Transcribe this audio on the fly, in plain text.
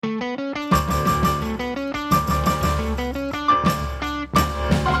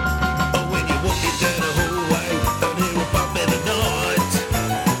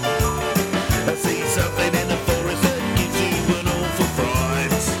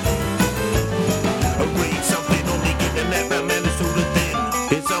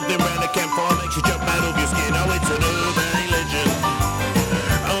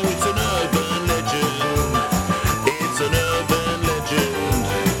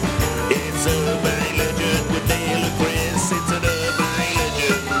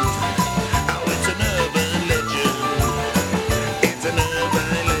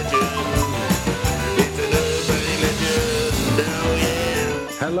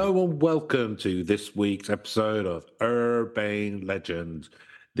Hello and welcome to this week's episode of Urban Legends,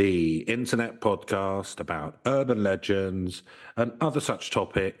 the internet podcast about urban legends and other such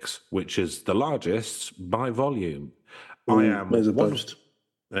topics, which is the largest by volume. There's a boast.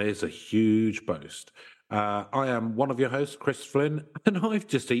 It is a huge boast. I am one of your hosts, Chris Flynn, and I've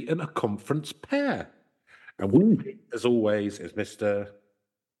just eaten a conference pear. And with me, as always, is Mr.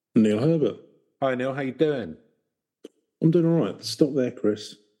 Neil Herbert. Hi, Neil. How you doing? I'm doing all right. Stop there,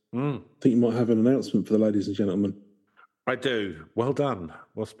 Chris. I think you might have an announcement for the ladies and gentlemen. I do. Well done.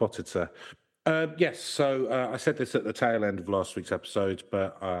 Well spotted, sir. Yes, so I said this at the tail end of last week's episode,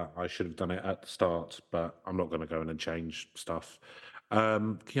 but I should have done it at the start, but I'm not going to go in and change stuff,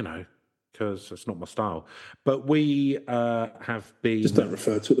 because it's not my style. But we have been... Just don't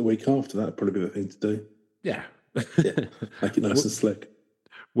refer to it the week after. That'd probably be the thing to do. Yeah. Make it nice and slick.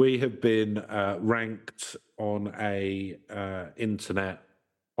 We have been ranked on a internet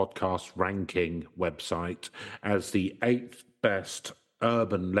podcast ranking website as the 8th best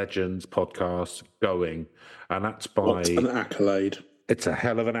urban legends podcast going, and that's by... What an accolade. It's a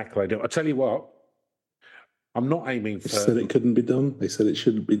hell of an accolade. I tell you what, I'm not aiming for... They said it couldn't be done. They said it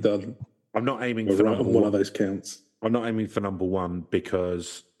shouldn't be done. I'm not aiming We're for right number on one of those counts. I'm not aiming for number one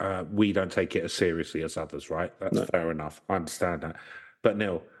because we don't take it as seriously as others, right? That's fair enough. I understand that. But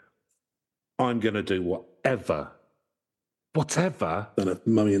Neil, I'm going to do whatever Don't have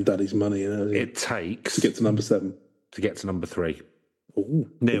mummy and daddy's money, it takes to get to number 7. To get to number 3. Ooh,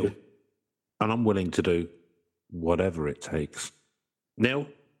 Neil, okay. and I'm willing to do whatever it takes. Neil,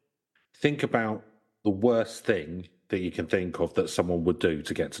 think about the worst thing that you can think of that someone would do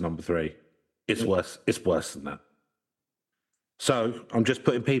to get to number 3. It's worse. It's worse than that. So I'm just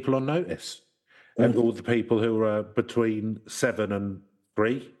putting people on notice. And all the people who are between 7 and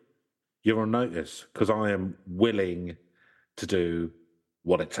 3, you're on notice because I am willing to do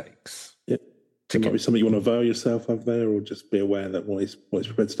what it takes. Yeah. It might be something you want to avail yourself of there, or just be aware that what he's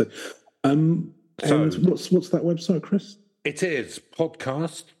prepared to do. And what's that website, Chris? It is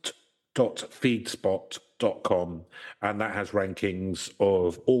podcast.feedspot.com, and that has rankings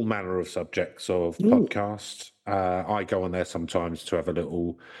of all manner of subjects of podcasts. I go on there sometimes to have a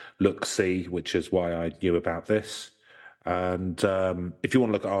little look-see, which is why I knew about this. And if you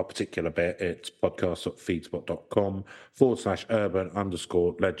want to look at our particular bit, it's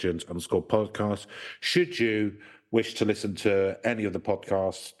podcast.feedspot.com/urban_legends_podcast. Should you wish to listen to any of the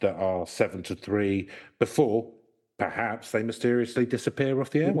podcasts that are 7 to 3 before perhaps they mysteriously disappear off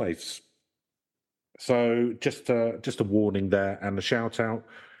the airwaves. So just a warning there and a shout out.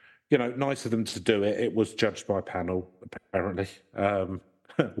 Nice of them to do it. It was judged by panel, apparently.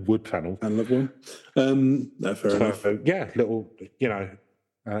 Wood panel. And love one. Fair enough. Yeah,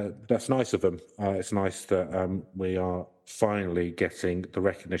 that's nice of them. It's nice that we are finally getting the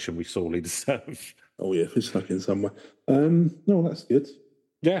recognition we sorely deserve. Oh, yeah, it's stuck in somewhere. No, that's good.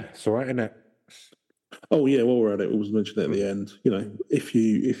 Yeah, it's all right, isn't it? Oh, yeah, while we're at it, we was mentioned at the end, if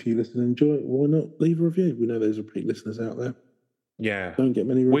you listen and enjoy it, why not leave a review? We know there's repeat listeners out there. Yeah. Don't get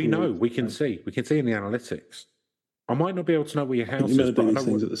many reviews. We know, we can see in the analytics. I might not be able to know where your house is, but I know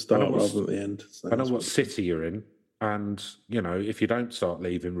things at the start rather than at the end. So I know what city you're in, and if you don't start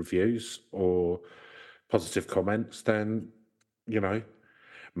leaving reviews or positive comments, then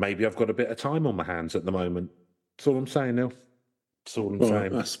maybe I've got a bit of time on my hands at the moment. That's all I'm saying, Neil. That's all I'm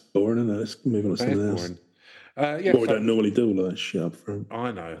saying. That's boring, isn't it? Let's move on to something else. Yeah, we don't normally do all that shit up front.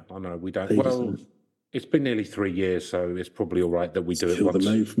 I know. We don't. Well, it's been nearly 3 years, so it's probably all right that we do it once.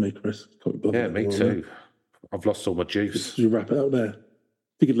 The move for me, Chris. Yeah, me too. I've lost all my juice. You wrap it up there. If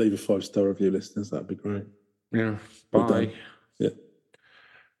you could leave a 5-star review, listeners, that'd be great. Yeah. Bye. Yeah.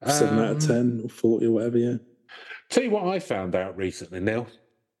 7 out of 10 or 40 or whatever, yeah. Tell you what I found out recently, Neil.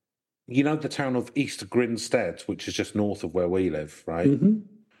 You know the town of East Grinstead, which is just north of where we live, right? Mm-hmm.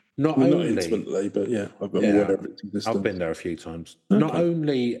 Not intimately, but yeah, I've been aware of its existence. I've been there a few times. Okay. Not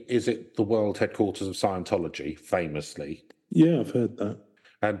only is it the world headquarters of Scientology, famously. Yeah, I've heard that.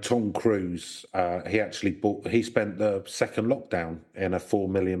 And Tom Cruise, he spent the second lockdown in a £4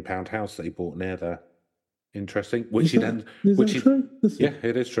 million house that he bought near there. Interesting. Is that true? Yeah,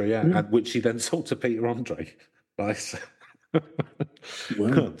 it is true, yeah. And which he then sold to Peter Andre. Nice.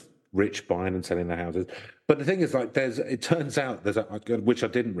 Wow. Rich buying and selling the houses. But the thing is, it turns out which I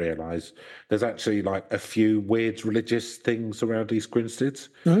didn't realise, there's actually a few weird religious things around East Grinstead.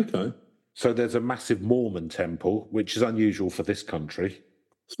 Okay. So there's a massive Mormon temple, which is unusual for this country.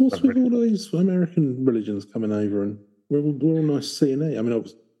 So what's with all of these American religions coming over, and we're all nice C&E? I mean,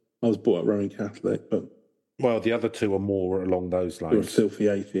 I was brought up Roman Catholic, but well, the other two are more along those lines. You're a filthy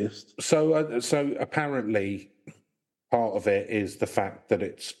atheist. So apparently, part of it is the fact that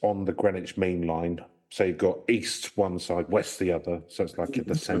it's on the Greenwich Mean Line. So you've got east one side, west the other. So it's like in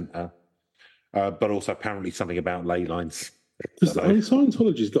the centre. But also apparently something about ley lines.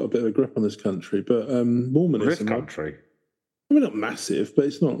 Scientology's got a bit of a grip on this country, but Mormonism... This country? I mean, not massive, but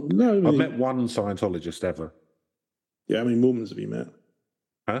it's not... No, I've met one Scientologist ever. Yeah, how many Mormons have you met?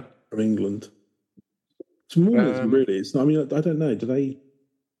 Huh? From England. It's Mormonism, really. It's not, I mean, I don't know. Do they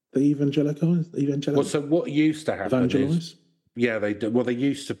evangelize? Well, so what used to happen is... Yeah, they do. Well, they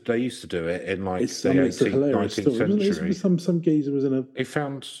used to do it in like the 18th, 19th century. Some geezer was in a... He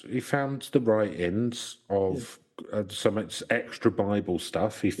found the writings of some extra Bible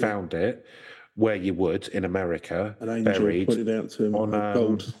stuff. He found it where you would in America, an angel buried pointed out to him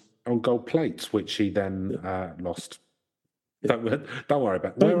on gold plates, which he then lost. Yeah. Don't worry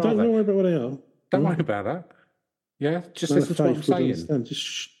about. Don't worry about what they are. Don't worry about that. Yeah, just listen to what I'm saying.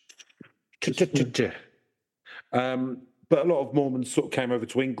 But a lot of Mormons sort of came over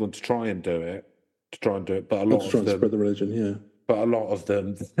to England to try and do it. But a lot of them spread the religion, yeah. But a lot of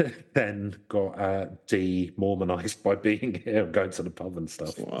them then got de-Mormonized by being here and going to the pub and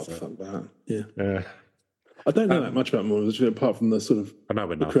stuff. Fuck that. Yeah. I don't know that much about Mormonism, apart from the sort of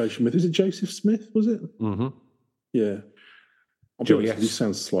the creation myth. Is it Joseph Smith, was it? Mm-hmm. Yeah. He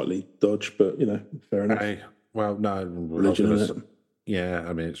sounds slightly dodge, but, fair enough. Well, no. Religion, isn't it? Yeah,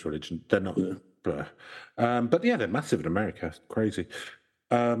 I mean, it's religion. They're not... Yeah. But yeah, they're massive in America. It's crazy.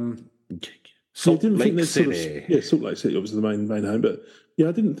 Salt Lake City. Salt Lake City, obviously the main home. But yeah,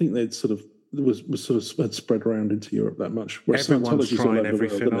 I didn't think they'd sort of had spread around into Europe that much. Everyone's trying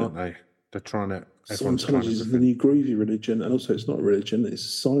everything, aren't they? They're trying it. Scientology is the new groovy religion, and also it's not a religion; it's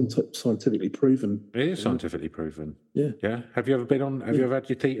scientifically proven. It is scientifically proven. Yeah. Yeah. Have you ever been on? Have you ever had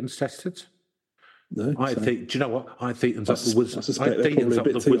your thetans tested? No. Do you know what? I had thetans up the woods. I suspect they're probably a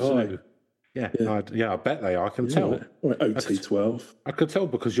bit too high. Yeah, I bet they are. I can tell. Right. OT12. I could tell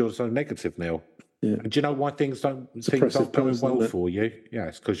because you're so negative, Neil. Yeah. Do you know why things aren't going well for you? Yeah,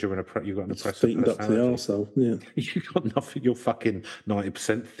 it's because you've got an oppressive personality. Up to the arsehole. Yeah. You've got nothing. You're fucking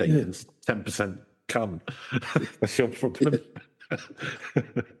 90% thetans, 10% cum. That's your problem. Yeah.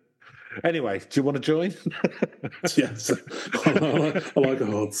 Anyway, do you want to join? Yes. I like a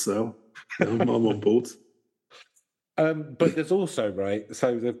hard sell. I'm on board. But there's also, right,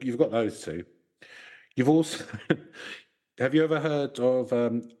 so you've got those two. You've also... Have you ever heard of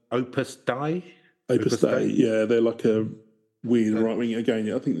Opus Dei? Opus Dei, yeah, they're like a weird right wing.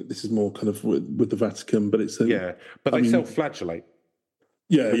 Again, I think that this is more kind of with the Vatican, but it's but they self-flagellate.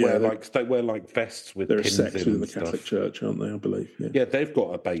 Yeah, they wear like vests with pins in within the stuff. Catholic Church, aren't they? I believe. Yeah, they've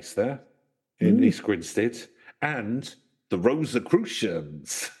got a base there in East Grinstead, and the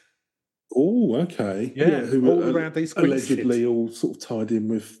Rosicrucians. Oh, okay. Yeah, who all around East Grinstead. Allegedly all sort of tied in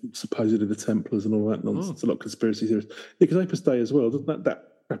with supposedly the Templars and all that nonsense. A lot of conspiracy theories. Yeah, because Opus Dei as well, doesn't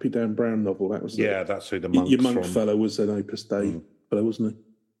that crappy Dan Brown novel? That was that's who the monks your monk fellow was an Opus Dei fellow, wasn't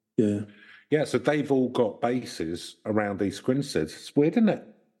he? Yeah. Yeah, so they've all got bases around East Grinstead. It's weird, isn't it?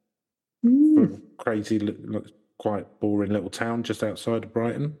 For a crazy, quite boring little town just outside of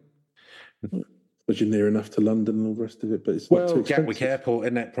Brighton. But you're near enough to London and all the rest of it, but it's not too expensive. Gatwick Airport,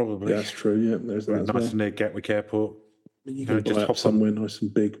 isn't it? Probably. Yeah, that's true. Yeah, there's that. Nice and near Gatwick Airport. You can just hop somewhere nice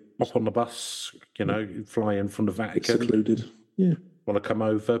and big. Hop on the bus. Fly in from the Vatican. Secluded. Yeah. Want to come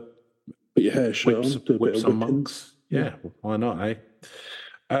over? Put your hair shirt on. Do a bit of some monks. Yeah, why not?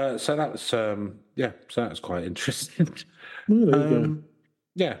 So that was so that was quite interesting. Well, there you go.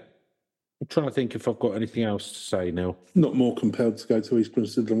 Yeah. I'm trying to think if I've got anything else to say now. Not more compelled to go to East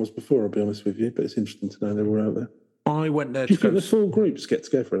Grinstead than was before, I'll be honest with you, but it's interesting to know they were out there. I went there Do you think the full groups get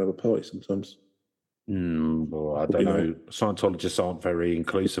together and have a party sometimes? Well, I don't know. Scientologists aren't very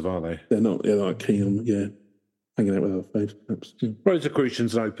inclusive, are they? They're not. They're not keen on, hanging out with our faith, perhaps. Yeah.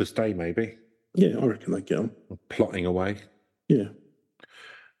 Rosicrucians and Opus Dei, maybe. Yeah, I reckon they get on. Plotting away. Yeah.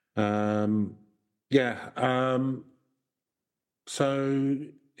 So...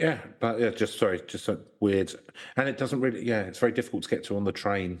 Yeah, but just a weird, and it doesn't really. Yeah, it's very difficult to get to on the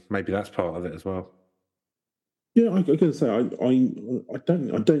train. Maybe that's part of it as well. Yeah, I gotta say, I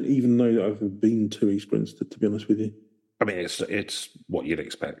don't even know that I've been to East Grinstead, to be honest with you. I mean, it's what you'd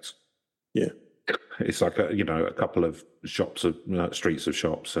expect. Yeah, it's like a couple of shops of streets of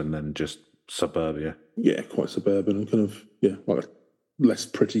shops, and then just suburbia. Yeah, quite suburban and kind of like less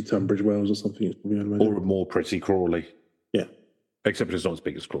pretty Tunbridge Wells or something. It's probably or a more pretty Crawley. Yeah. Except it's not as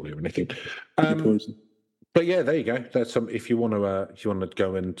big as Crawley or anything. But yeah, there you go. That's if you want to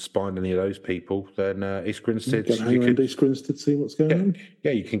go and spy on any of those people, then East Grinstead. You could East Grinstead, see what's going on.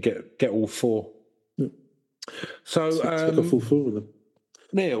 Yeah, you can get all four. Yeah. So take a full four of them.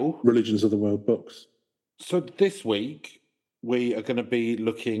 Neil, Religions of the World box. So this week we are going to be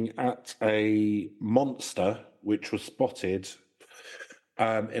looking at a monster which was spotted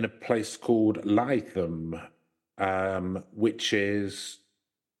in a place called Lytham, which is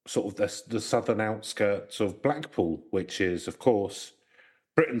sort of the southern outskirts of Blackpool, which is, of course,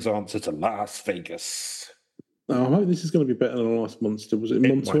 Britain's answer to Las Vegas. Oh, I hope this is going to be better than the last monster. Was it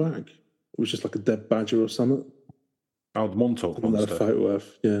Montauk? It was just like a dead badger or something. Oh, the Montauk monster. A photo of,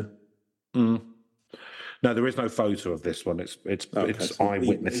 yeah. Mm. No, there is no photo of this one. It's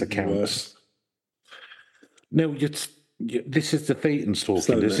eyewitness accounts. No, this is the Thetans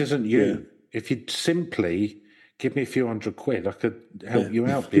talking. This isn't you. Yeah. If you'd simply give me a few £100, I could help you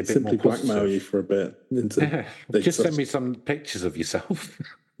out. Be a bit more positive. Blackmail you for a bit. Just send me some pictures of yourself.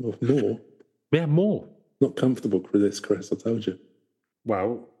 More? Yeah, more. Not comfortable with this, Chris. I told you.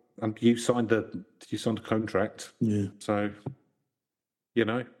 Well, you signed a contract. Yeah. So,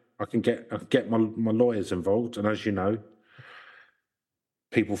 I can get my lawyers involved, and as you know,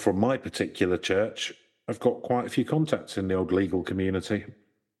 people from my particular church have got quite a few contacts in the old legal community.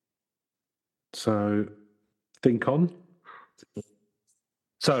 So, think on.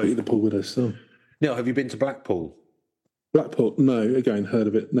 So, the Paul Widow's son. Neil, have you been to Blackpool? Blackpool? No. Again, heard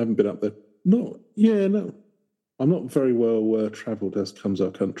of it. Haven't been up there. No. I'm not very well travelled as comes our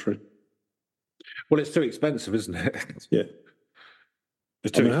country. Well, it's too expensive, isn't it? Yeah.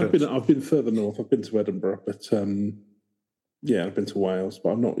 I've been further north. I've been to Edinburgh, but I've been to Wales, but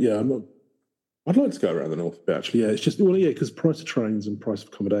I'm not. I'd like to go around the north a bit, actually. Yeah, it's just because price of trains and price of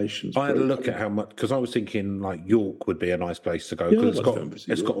accommodations. I had a look at how much, because I was thinking like York would be a nice place to go because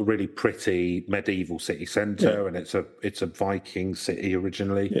it's got a really pretty medieval city centre, and it's a Viking city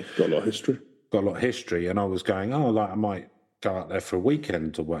originally. Yeah, got a lot of history. And I was going, I might go out there for a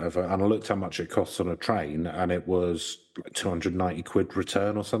weekend or whatever. And I looked how much it costs on a train, and it was like £290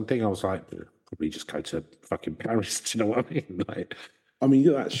 return or something. I was like, probably just go to fucking Paris. Do you know what I mean? Like,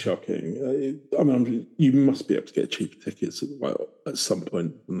 that's shocking. You must be able to get cheaper tickets at some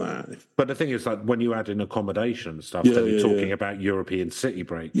point than that. But the thing is, like, when you add in accommodation and stuff, then you're talking about European city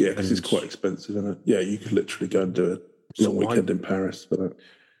breaks. Yeah, because it's quite expensive, isn't it? Yeah, you could literally go and do a long weekend in Paris for that.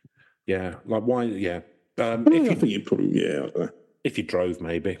 Yeah, like why? Yeah, I think you'd probably. Yeah, I don't know. If you drove,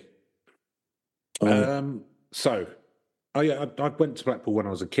 maybe. I went to Blackpool when I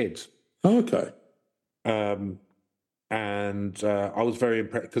was a kid. Oh, okay. And I was very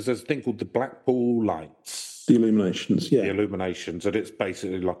impressed because there's a thing called the Blackpool Lights. The illuminations, yeah. The illuminations, and it's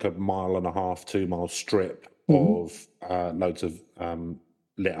basically like a 1.5 2-mile strip of loads of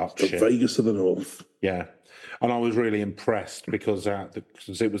lit up shit. Vegas of the North. Yeah. And I was really impressed because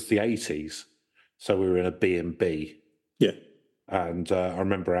it was the 80s. So we were in a B&B. Yeah. And I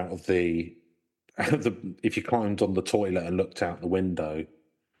remember out of the if you climbed on the toilet and looked out the window,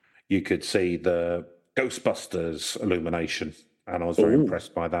 you could see the Ghostbusters illumination, and I was very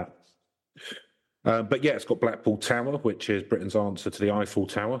impressed by that. But yeah, it's got Blackpool Tower, which is Britain's answer to the Eiffel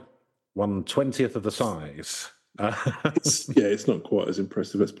Tower, 1/20th of the size. It's not quite as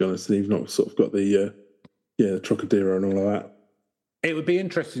impressive, let's be honest. And you've not sort of got the Trocadero and all of that. It would be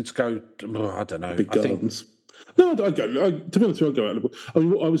interesting to go. I don't know. Big gardens. No, I'd go. To be honest, I'd go out. I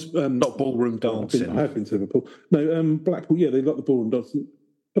was not ballroom dancing. I have been to Liverpool. No, Blackpool. Yeah, they like the ballroom dancing.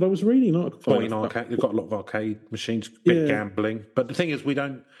 But I was reading an article. They've got a lot of arcade machines, big gambling. But the thing is, we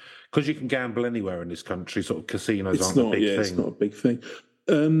don't, because you can gamble anywhere in this country. Sort of casinos aren't a big thing. It's not a big thing.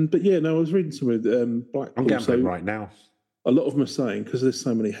 But I was reading somewhere. Blackpool. I'm gambling right now. A lot of them are saying because there's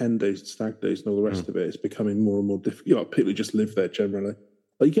so many hen days, stag days, and all the rest of it, it's becoming more and more difficult. People just live there generally.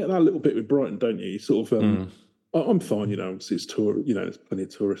 But you get that little bit with Brighton, don't you? You sort of. I'm fine, it's tour. There's plenty of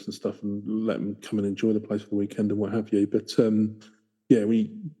tourists and stuff, and let them come and enjoy the place for the weekend and what have you. But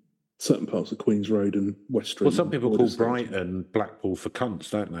certain parts of Queen's Road and West Street. Well, some people call Brighton Blackpool for cunts,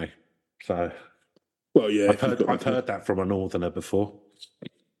 don't they? So, well, yeah, I've heard that from a northerner before.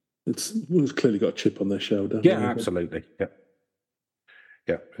 It's clearly got a chip on their shoulder. Yeah, absolutely.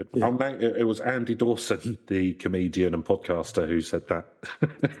 Yeah. It was Andy Dawson, the comedian and podcaster, who said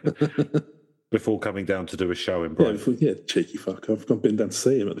that before coming down to do a show in Brighton. Yeah, cheeky fuck. I've been down to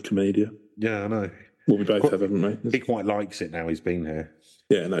see him at the Comedia. Yeah, I know. Well, we both have, haven't we? He quite likes it now he's been here.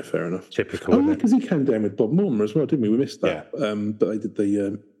 Yeah, no, fair enough. Typical. Oh, because he came down with Bob Mortimer as well, didn't we? We missed that. Yeah. But they did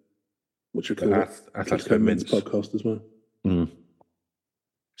the what you call it? Atletico Men's podcast as well. Mm.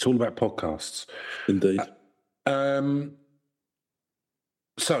 It's all about podcasts. Indeed.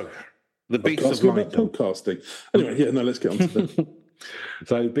 So, the Beast of Lytham. Podcasting. Anyway, let's get on to that.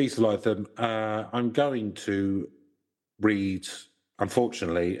 So, Beast of Lytham, I'm going to read,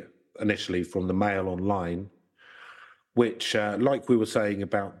 unfortunately, initially from the Mail Online, which, like we were saying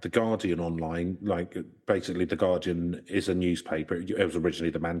about The Guardian online, like basically The Guardian is a newspaper. It was originally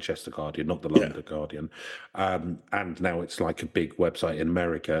the Manchester Guardian, not the London Guardian. And now it's like a big website in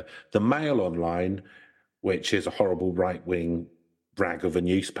America. The Mail online, which is a horrible right-wing rag of a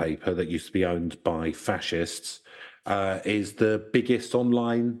newspaper that used to be owned by fascists, is the biggest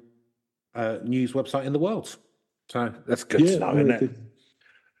online news website in the world. So that's good to know, isn't it?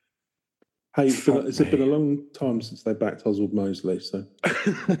 Hey, it's been a long time since they backed Oswald Mosley, so.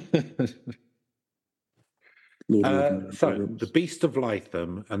 The Beast of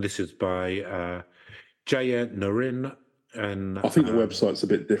Lytham, and this is by Jaya Narin. And I think the website's a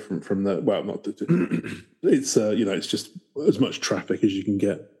bit different from the. Well, not. It's it's just as much traffic as you can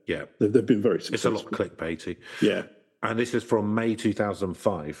get. Yeah, they've been very successful. It's a lot clickbaity. Yeah, and this is from May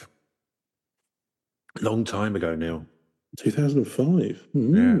 2005. Long time ago now. 2005.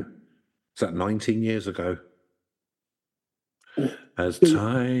 Yeah. Is that 19 years ago? As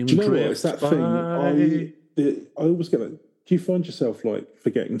time do you know what? It's that thing. I always get that. Do you find yourself like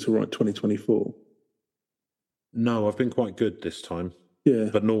forgetting to write 2024? No, I've been quite good this time. Yeah,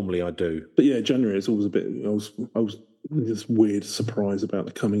 but normally I do. But yeah, January is always a bit. I was this weird surprise about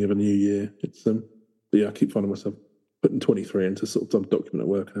the coming of a new year. It's but yeah, I keep finding myself putting 23 into sort of document at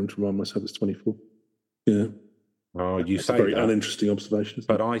work and having to remind myself it's 24. Yeah. Oh, you That's say a very that. Uninteresting observation.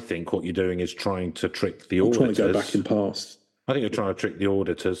 But I think what you're doing is trying to trick the auditors. Trying to go back in past. I think you're trying to trick the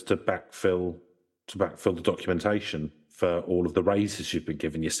auditors to backfill the documentation for all of the raises you've been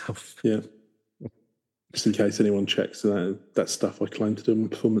giving yourself. Yeah. Just in case anyone checks that stuff I claim to do in my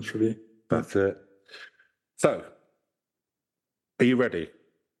performance review. That's it. So, are you ready?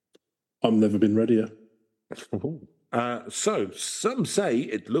 I've never been readier. So, some say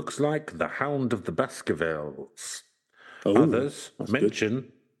it looks like the Hound of the Baskervilles. Others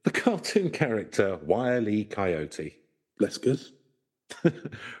mention the cartoon character Wile E. Coyote. Less good.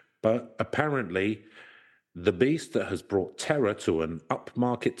 But apparently, the beast that has brought terror to an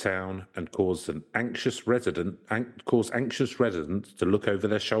upmarket town and caused anxious residents to look over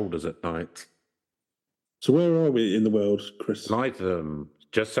their shoulders at night. So where are we in the world, Chris? Lytham,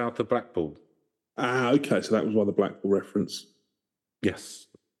 just south of Blackpool. Ah, okay. So that was why the Blackpool reference. Yes,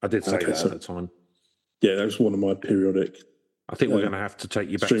 I did say that at the time. Yeah, that was one of my periodic. I think we're going to have to take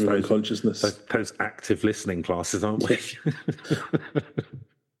you back to those active listening classes, aren't we?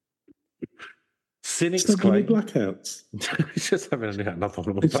 Cynics claim blackouts. Just having another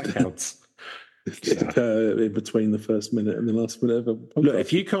one of blackouts. In between the first minute and the last minute of a podcast. Look,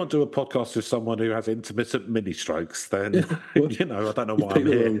 if you can't do a podcast with someone who has intermittent mini strokes, then I don't know why I'm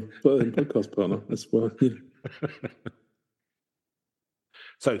here. Podcast partner. That's why.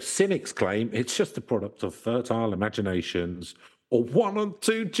 So cynics claim it's just a product of fertile imaginations or one or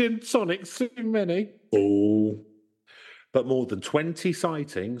two gin tonics too many. Oh. But more than 20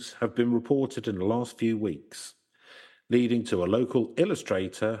 sightings have been reported in the last few weeks, leading to a local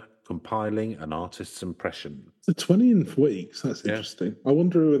illustrator compiling an artist's impression. So 20 in weeks, that's interesting. I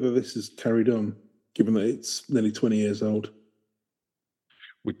wonder whether this is carried on, given that it's nearly 20 years old.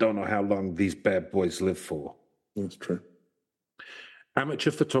 We don't know how long these bad boys live for. That's true.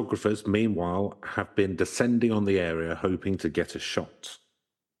 Amateur photographers, meanwhile, have been descending on the area hoping to get a shot.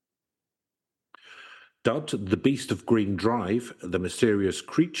 Dubbed the Beast of Green Drive, the mysterious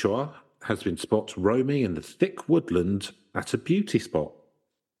creature has been spotted roaming in the thick woodland at a beauty spot.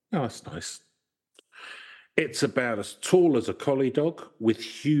 Oh, that's nice. It's about as tall as a collie dog with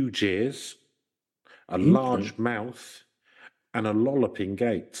huge ears, a large mouth, and a lolloping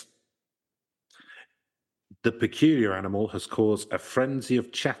gait. The peculiar animal has caused a frenzy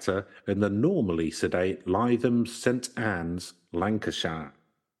of chatter in the normally sedate Lytham, St Anne's, Lancashire.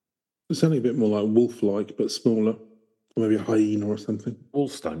 It's sounding a bit more like wolf-like, but smaller. Or maybe a hyena or something.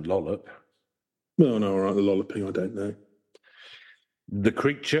 Wolves don't lollop. No, all right, the lolloping, I don't know. The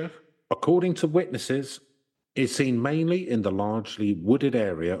creature, according to witnesses, is seen mainly in the largely wooded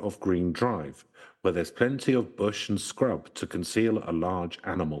area of Green Drive, where there's plenty of bush and scrub to conceal a large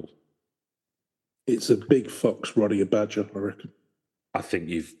animal. It's a big fox riding a badger, I reckon. I think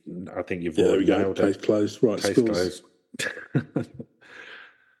you've there we go. Case closed. Right, case closed.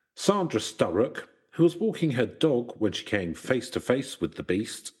 Sandra Sturrock, who was walking her dog when she came face to face with the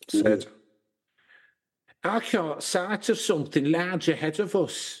beast, said, "I caught sight of something large ahead of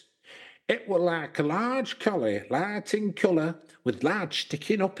us. It was like a large collie, light in colour, with large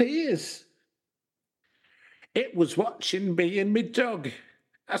sticking up ears. It was watching me and my dog.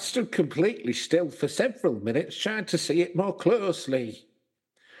 I stood completely still for several minutes trying to see it more closely.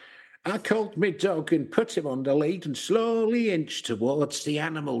 I called my dog and put him on the lead and slowly inched towards the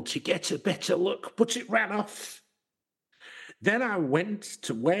animal to get a better look, but it ran off. Then I went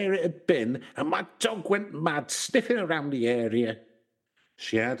to where it had been, and my dog went mad, sniffing around the area.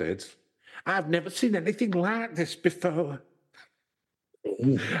 She added, I've never seen anything like this before.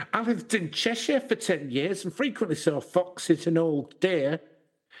 I lived in Cheshire for 10 years and frequently saw foxes and old deer,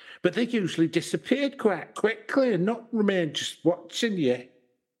 but they usually disappeared quite quickly and not remained just watching you.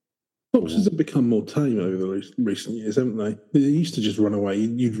 Foxes have become more tame over the recent years, haven't they? They used to just run away.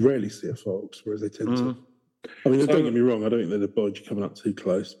 You'd rarely see a fox, whereas they tend to. I mean, don't get me wrong, I don't think they'd avoid you coming up too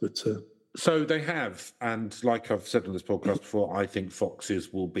close, but... So they have, and like I've said on this podcast before, I think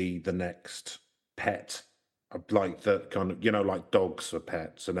foxes will be the next pet. Like the kind of, like dogs are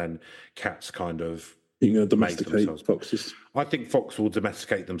pets, and then cats kind of... You're going to domesticate foxes? I think fox will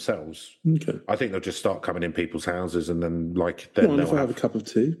domesticate themselves. Okay. I think they'll just start coming in people's houses, and then if I have a cup of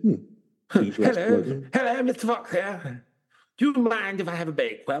tea? Hello, Mr. Fox here. Do you mind if I have a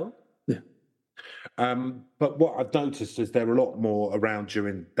Bakewell? Yeah. But what I've noticed is they're a lot more around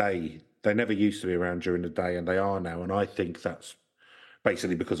during the day. They never used to be around during the day, and they are now. And I think that's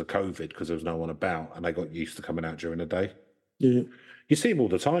basically because of COVID, because there was no one about, and they got used to coming out during the day. Yeah. You see them all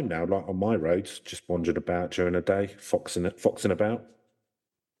the time now, like on my roads, just wandering about during the day, foxing about.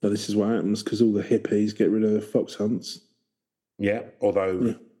 Now, this is what happens because all the hippies get rid of fox hunts. Yeah,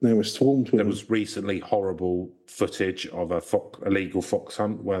 although now we're swarmed with there was recently horrible footage of a illegal fox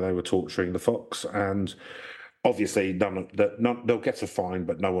hunt where they were torturing the fox, and obviously they'll get a fine,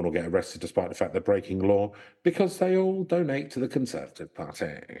 but no one will get arrested despite the fact they're breaking law because they all donate to the Conservative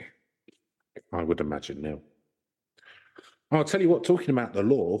Party. I would imagine now. I'll tell you what, talking about the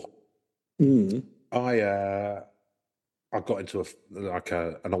law, I got into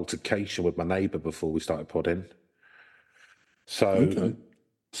an altercation with my neighbour before we started podding. So,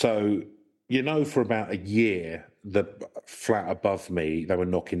 for about a year, the flat above me, they were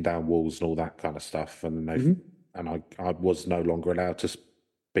knocking down walls and all that kind of stuff, and I was no longer allowed to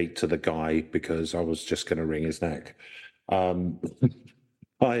speak to the guy because I was just going to wring his neck.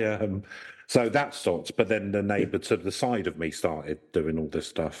 So that stopped, but then the neighbour to the side of me started doing all this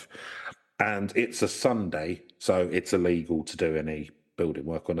stuff. And it's a Sunday, so it's illegal to do any building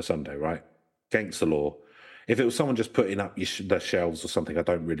work on a Sunday, right? Against the law. If it was someone just putting up the shelves or something, I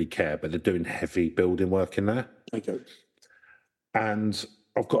don't really care, but they're doing heavy building work in there. Okay. And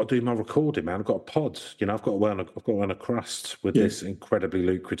I've got to do my recording, man. I've got a pod. I've got to earn a crust with this incredibly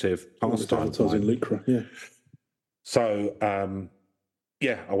lucrative pastime. Advertising lucre, yeah. So,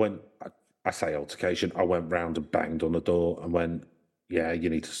 I went... I say altercation. I went round and banged on the door and went, yeah, you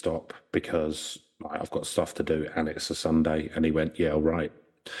need to stop because I've got stuff to do and it's a Sunday. And he went, yeah, all right.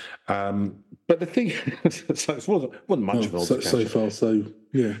 But the thing, so it wasn't much of an altercation. So far, so,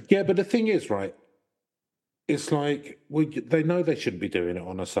 yeah. Yeah, but the thing is, right, it's like, they know they shouldn't be doing it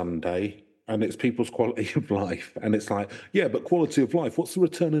on a Sunday and it's people's quality of life. And it's like, yeah, but quality of life, what's the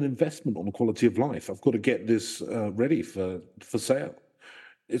return on investment on the quality of life? I've got to get this ready for sale.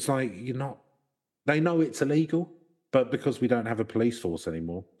 It's like, they know it's illegal, but because we don't have a police force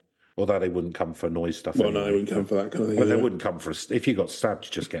anymore, although they wouldn't come for noise stuff. Well, no, they wouldn't come for that kind of thing. Well, they wouldn't come for if you got stabbed,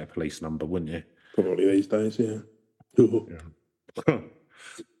 you just get a police number, wouldn't you? Probably these days, yeah.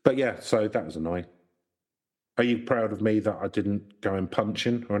 But yeah, so that was annoying. Are you proud of me that I didn't go and punch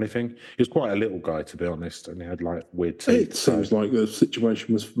him or anything? He was quite a little guy, to be honest, and he had weird teeth. It seems like the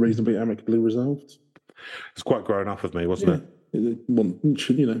situation was reasonably amicably resolved. It's quite grown up of me, wasn't it?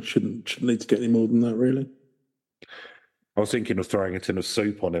 Shouldn't need to get any more than that, really. I was thinking of throwing a tin of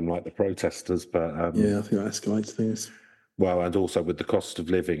soup on him like the protesters, but... I think that escalates things. Well, and also with the cost of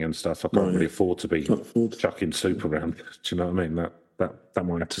living and stuff, I can't really afford to be chucking soup around. Do you know what I mean? That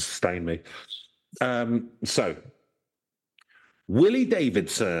might have to sustain me. So, Willie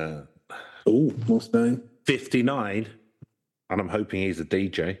Davidson. Oh, what's his name? 59, and I'm hoping he's a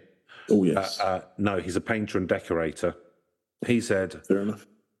DJ. Oh, yes. No, he's a painter and decorator. He said, fair enough.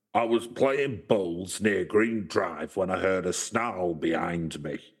 I was playing bowls near Green Drive when I heard a snarl behind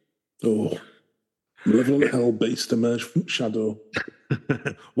me. Oh, malevolent hell beast emerged from shadow.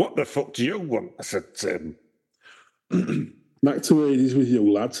 What the fuck do you want? I said, Back to Hades with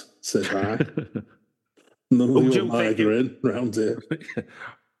you, lad, said I. None of your migraine round here.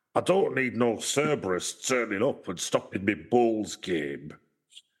 I don't need no Cerberus turning up and stopping me bowls game.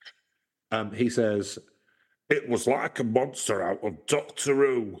 He says, it was like a monster out of Doctor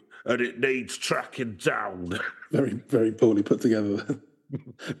Who, and it needs tracking down. Very, very poorly put together.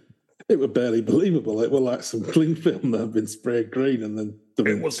 It was barely believable. It was like some cling film that had been sprayed green and then...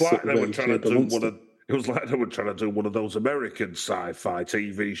 It was like they were trying to do It was like they were trying to do one of those American sci-fi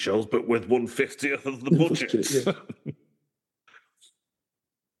TV shows, but with 1/50th of the budget. Yeah.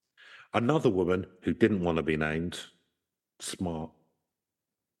 Another woman who didn't want to be named Smart.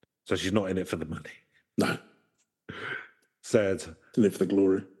 So she's not in it for the money. No. Said, To live for the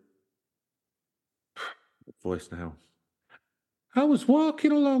glory. Voice now. I was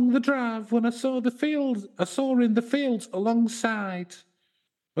walking along the drive when I saw the fields. I saw in the fields alongside.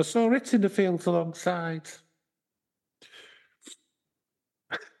 I saw it in the fields alongside.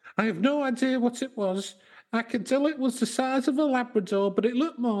 I have no idea what it was. I can tell it was the size of a Labrador, but it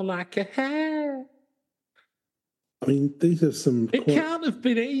looked more like a hare. I mean, these are some. It can't have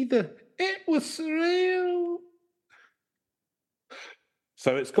been either. It was surreal.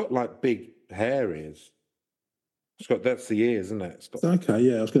 So it's got like big hair ears. That's the ears, isn't it? Okay,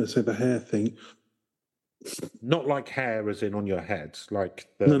 yeah, I was going to say the hair thing. Not like hair as in on your head, like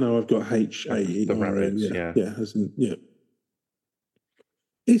the... No, I've got H-A-E-R-E. The rabbits, yeah. Yeah, as in, yeah.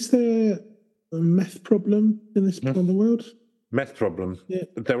 Is there a meth problem in this part of the world? Meth problem? Yeah.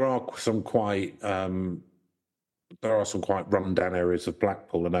 There are some quite run-down areas of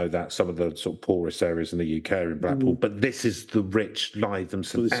Blackpool. I know that some of the sort of poorest areas in the UK are in Blackpool, but this is the rich Lytham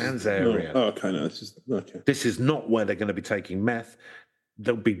St Anne's area. Oh, okay, no, this is okay. This is not where they're going to be taking meth.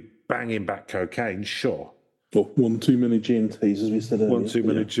 They'll be banging back cocaine, sure. Well, one too many G&Ts, as we said earlier. One too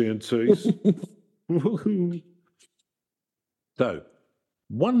many G&Ts. So,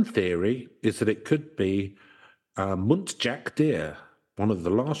 one theory is that it could be a muntjac deer, one of the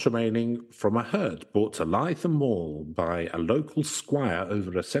last remaining from a herd brought to Lytham Hall by a local squire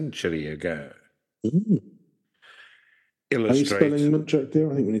over a century ago. Illustrate. Are you spelling muntjac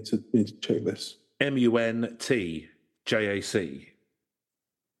deer? I think we need to check this. M-U-N-T-J-A-C.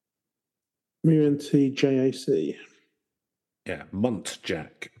 M-U-N-T-J-A-C. Yeah,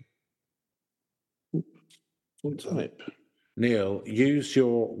 muntjac. What type? Neil, use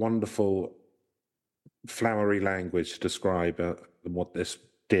your wonderful flowery language to describe what this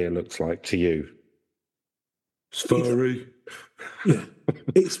deer looks like to you. It's furry. Yeah,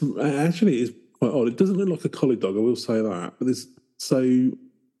 it's quite odd. It doesn't look like a collie dog, I will say that. But to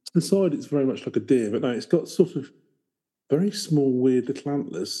the side, it's very much like a deer, but no, it's got sort of very small, weird little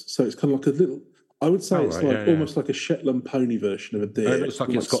antlers. So it's kind of like a little. I would say almost like a Shetland pony version of a deer. It looks like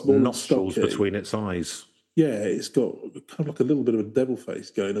it's got nostrils between its eyes. Yeah, it's got kind of like a little bit of a devil face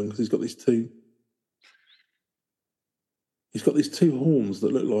going on because he's got these two. He's got these two horns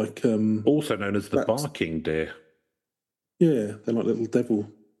that look like also known as the barking deer. Yeah, they're like little devil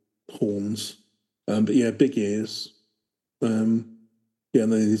horns. But yeah, big ears. And then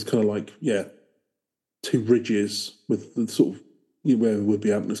these kind of like two ridges with the sort of where there would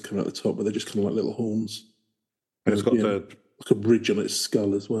be antlers coming out the top, but they're just kind of like little horns. And it's got like a ridge on its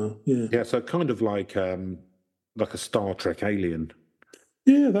skull as well. Yeah. Yeah, so kind of like a Star Trek alien.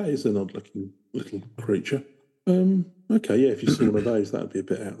 Yeah, that is an odd looking little creature. Okay, yeah, if you saw one of those, that would be a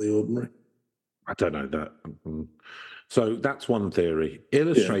bit out of the ordinary. I don't know that. So that's one theory.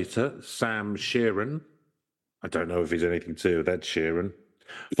 Illustrator Sam Sheeran. I don't know if he's anything to do with Ed Sheeran.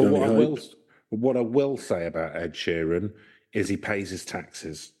 But what I will say about Ed Sheeran is he pays his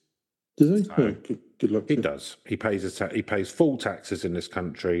taxes. Does he? So, good luck. He does. He pays he pays full taxes in this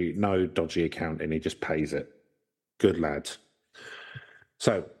country. No dodgy accounting. He just pays it. Good lad.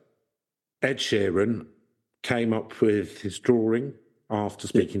 So Ed Sheeran came up with his drawing after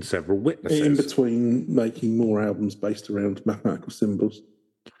speaking to several witnesses. In between making more albums based around mathematical symbols.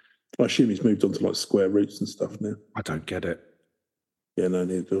 I assume he's moved on to like square roots and stuff now. I don't get it. Yeah, no,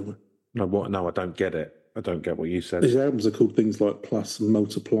 neither do I. No, what? No, I don't get it. I don't get what you said. His albums are called things like Plus and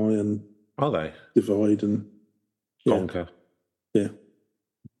Multiply and are they? Divide and Conquer. Yeah.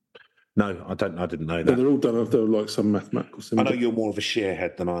 No, I didn't know that. No, they're all done after like some mathematical symbol. I know you're more of a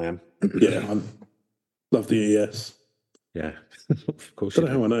shearhead than I am. Yeah, I love the ES. Yeah, of course. I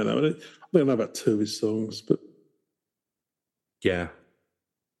don't know how I know that. I think I know about two of his songs, but yeah.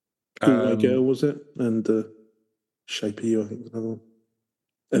 My Girl was it, and Shape of You, I think was another one.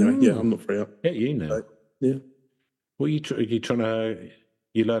 Anyway, yeah, I'm not free up. Yeah, you know. So, yeah. Well,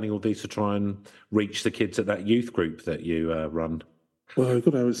 you're learning all these to try and reach the kids at that youth group that you run. Well, I've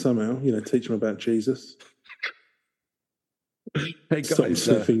got to have it somehow, teach them about Jesus. Hey guys, stop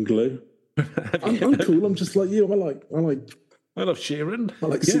sniffing glue. I'm cool. I'm just like you. I like. I love Sheeran. I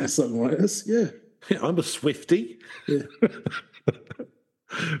like singer-songwriters. Yeah. I'm a Swiftie. Yeah.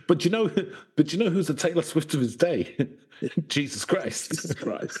 But you know who's the Taylor Swift of his day? Jesus Christ. Jesus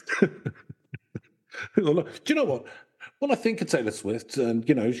Christ. Do you know what? When I think of Taylor Swift, and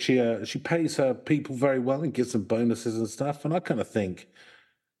she pays her people very well and gives them bonuses and stuff, and I kind of think,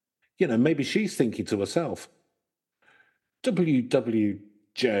 maybe she's thinking to herself, WWJA,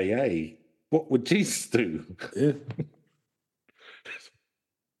 what would Jesus do? Yeah.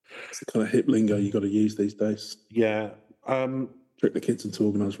 It's the kind of hip lingo you got to use these days. Yeah. Trick the kids into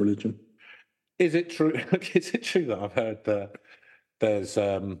organised religion. Is it true? Is it true that I've heard that there's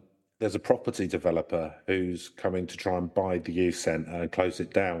a property developer who's coming to try and buy the youth centre and close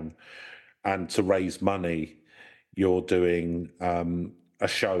it down, and to raise money, you're doing a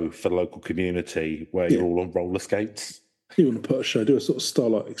show for the local community where you're all on roller skates. You want to put a show, do a sort of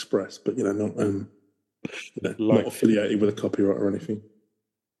Starlight Express, but not affiliated with a copyright or anything.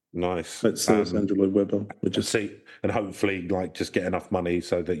 Nice. Let's say it's Andrew Lloyd Webber. And hopefully, just get enough money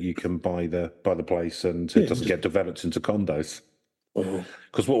so that you can buy the place and it doesn't get developed into condos.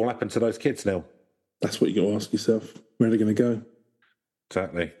 Because what will happen to those kids, Neil? That's what you got to ask yourself. Where are they going to go?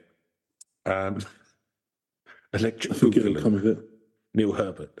 Exactly. Electric Boogaloo. Come of it. Neil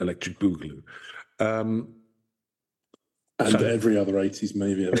Herbert, Electric Boogaloo. And every other 80s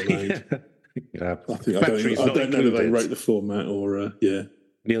movie ever made. Yeah. I don't know if they wrote the format or,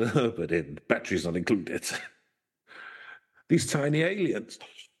 Neil Herbert in Batteries Not Included. These tiny aliens.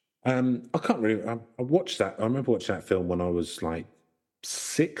 I can't really. I watched that. I remember watching that film when I was like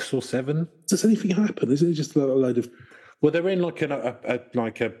 6 or 7. Does anything happen? Is it just a load of? Well, they're in like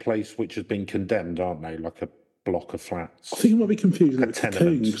a place which has been condemned, aren't they? Like a block of flats. I think it might be confusing with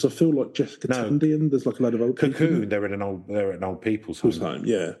Cocoon, because I feel like Jessica Tandy and there's like a load of old Cocoon. They're at an old people's home.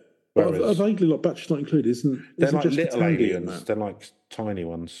 Yeah. But I vaguely like Batteries Not Included. They're like Jessica little Tandy aliens. They're like tiny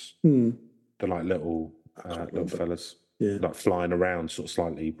ones. They're like little fellas. Yeah. Like flying around, sort of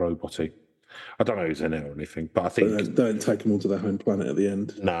slightly roboty. I don't know who's in it or anything, but I think don't take them onto their home planet at the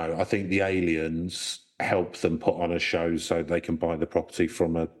end. No, I think the aliens help them put on a show so they can buy the property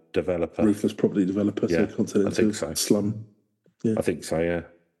from a developer, ruthless property developer. So they can't turn it into a slum. Yeah, I think so. Yeah.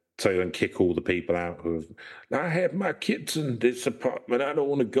 So and kick all the people out who have. I have my kids in this apartment. I don't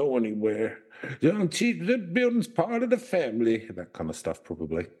want to go anywhere. The building's part of the family. That kind of stuff,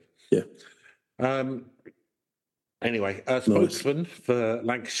 probably. Yeah. Anyway, a spokesman for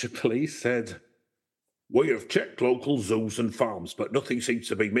Lancashire Police said, "We have checked local zoos and farms, but nothing seems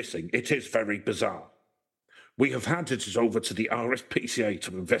to be missing. It is very bizarre. We have handed it over to the RSPCA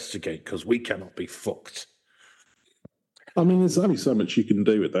to investigate because we cannot be fucked." I mean, there's only so much you can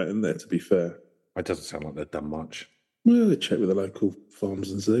do with that in there, to be fair. It doesn't sound like they've done much. Well, they checked with the local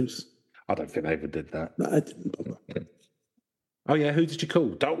farms and zoos. I don't think they ever did that. No, I didn't bother. Oh, yeah, who did you call?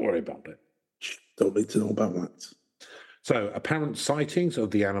 Don't worry about it. Don't need to know about that. So, apparent sightings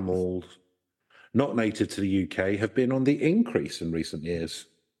of the animals not native to the UK have been on the increase in recent years.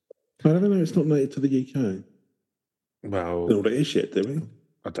 I don't know, it's not native to the UK. Well... Don't know what it is yet, do we?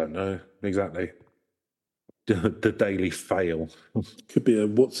 I don't know, exactly. The Daily Fail. Could be a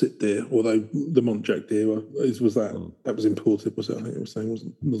what's it deer, although the Montjack deer was that was imported, was it? I think it was saying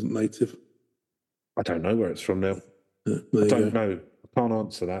wasn't native. I don't know where it's from now. Yeah, I don't know. I can't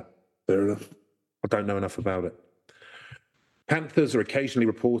answer that. Fair enough. I don't know enough about it. Panthers are occasionally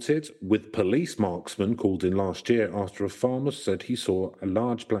reported, with police marksmen called in last year after a farmer said he saw a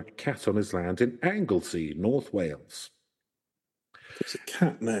large black cat on his land in Anglesey, North Wales. It's a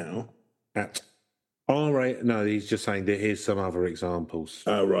cat now. At no, he's just saying that here's some other examples.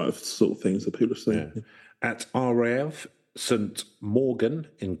 Oh, right, sort of things that people are saying. Yeah. At RAF St Morgan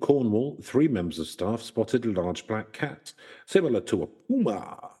in Cornwall, 3 members of staff spotted a large black cat, similar to a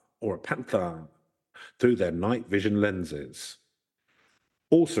puma or a panther, through their night vision lenses.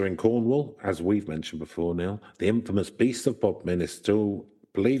 Also in Cornwall, as we've mentioned before, Neil, the infamous beast of Bodmin is still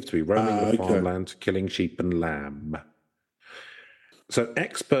believed to be roaming the farmland, killing sheep and lamb. So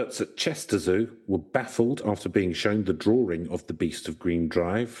experts at Chester Zoo were baffled after being shown the drawing of the beast of Green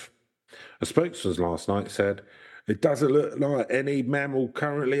Drive. A spokesman last night said, "It doesn't look like any mammal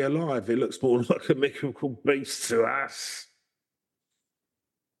currently alive. It looks more like a mythical beast to us."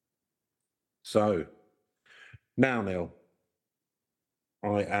 So, now, Neil,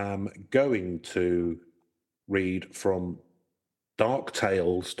 I am going to read from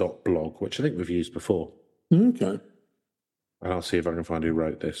darktales.blog, which I think we've used before. Okay. And I'll see if I can find who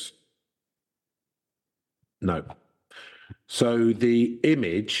wrote this. No. So the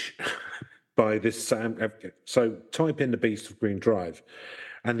image by this Sam... So type in the Beast of Green Drive,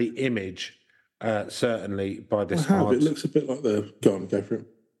 and the image, certainly by this... It looks a bit like the... Go for it.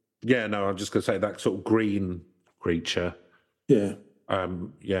 Yeah, no, I'm just going to say that sort of green creature. Yeah.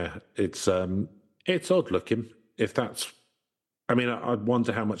 Yeah, it's odd looking. If that's... I mean, I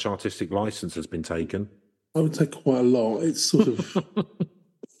wonder how much artistic license has been taken. I would say quite a lot. It's sort of...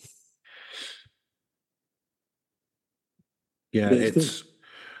 Yeah, it's...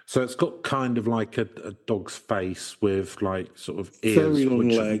 So it's got kind of like a dog's face with like sort of ears. Very long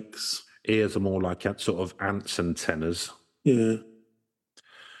legs. Ears are more like sort of ants' antennas. Yeah.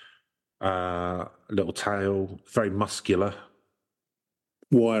 a little tail, very muscular.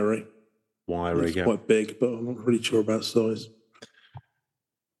 Wiry. Wiry, yeah. Quite big, but I'm not really sure about size.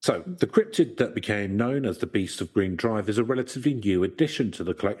 So, the cryptid that became known as the Beast of Green Drive is a relatively new addition to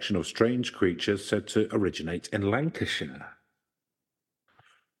the collection of strange creatures said to originate in Lancashire.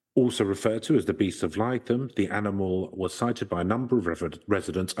 Also referred to as the Beast of Lytham, the animal was sighted by a number of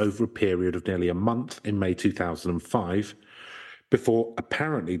residents over a period of nearly a month in May 2005, before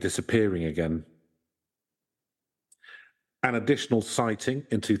apparently disappearing again. An additional sighting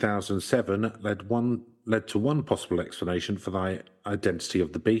in 2007 led to one possible explanation for the identity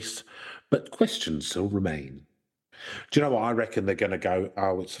of the beast, but questions still remain. Do you know what? I reckon they're going to go,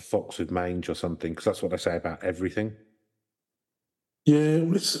 oh, it's a fox with mange or something, because that's what they say about everything. Yeah,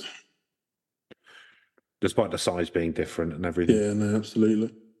 well, it's... Despite the size being different and everything. Yeah, no,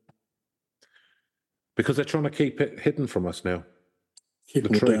 absolutely. Because they're trying to keep it hidden from us now. Keep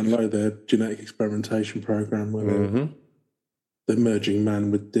them down low, their genetic experimentation program, where they're merging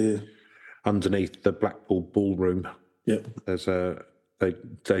man with deer. Underneath the Blackpool Ballroom. Yep. There's a... They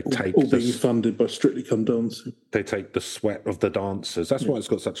take all being funded by Strictly Come Dancing. They take the sweat of the dancers. That's why it's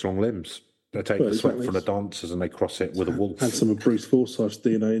got such long limbs. They take the sweat from the dancers and they cross it with a wolf. Had some of Bruce Forsyth's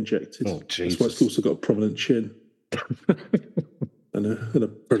DNA injected. Oh, Jesus. That's why it's also got a prominent chin. and a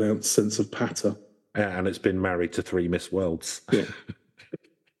pronounced sense of patter. Yeah, and it's been married to 3 Miss Worlds. Yeah.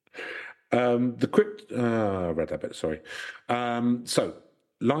 I read that bit, sorry. So,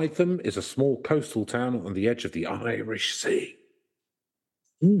 Lytham is a small coastal town on the edge of the Irish Sea.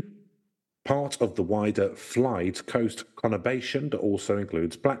 Part of the wider Flyde Coast conurbation that also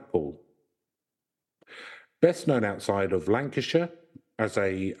includes Blackpool. Best known outside of Lancashire as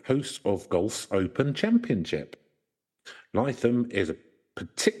a host of Golf's Open Championship. Lytham is a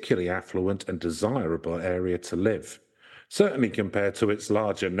particularly affluent and desirable area to live, certainly compared to its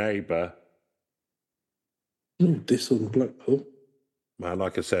larger neighbour. This on Blackpool. Well,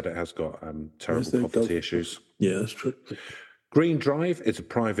 like I said, it has got terrible property issues. Yeah, that's true. Green Drive is a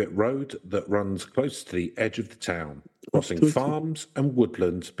private road that runs close to the edge of the town, crossing farms and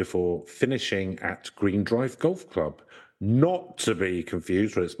woodlands before finishing at Green Drive Golf Club, not to be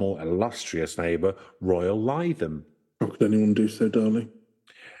confused with its more illustrious neighbour, Royal Lytham. How could anyone do so, darling?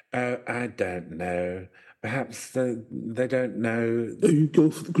 I don't know. Perhaps they don't know. Oh, you go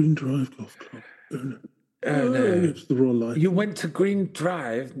for the Green Drive Golf Club. Oh, no. It's the Royal Lytham. You went to Green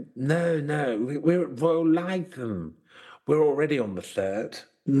Drive? No. We're at Royal Lytham. We're already on the 3rd.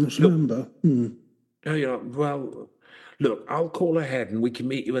 Remember. Oh, you're not. Well, look, I'll call ahead and we can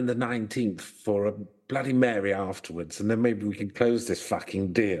meet you on the 19th for a Bloody Mary afterwards, and then maybe we can close this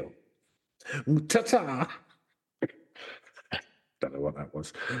fucking deal. Ta-ta! Don't know what that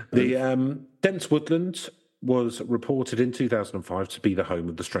was. The dense woodland was reported in 2005 to be the home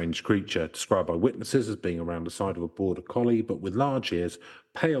of the strange creature, described by witnesses as being around the side of a border collie, but with large ears,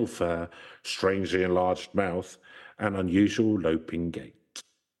 pale fur, strangely enlarged mouth, and unusual loping gait.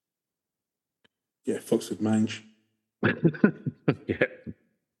 Yeah, fox with mange. Yeah.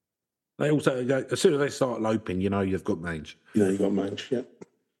 They also, as soon as they start loping, you know you've got mange. You know you've got mange, yeah.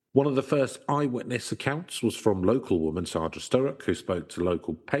 One of the first eyewitness accounts was from local woman Sandra Sturrock, who spoke to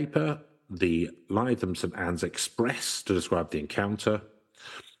local paper, the Lytham St Anne's Express, to describe the encounter.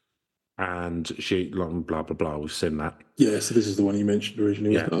 And she, blah, blah, blah, we've seen that. Yeah, so this is the one you mentioned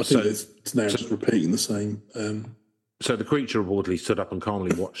originally. Yeah, I think it's now just repeating the same. So the creature reportedly stood up and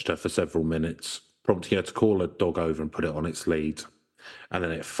calmly watched her for several minutes, prompting her to call her dog over and put it on its lead. And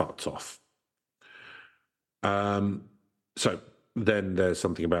then it fucked off. So then there's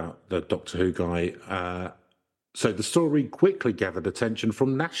something about the Doctor Who guy. So the story quickly gathered attention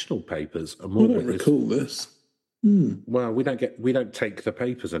from national papers. And more I don't recall this. Well, we don't take the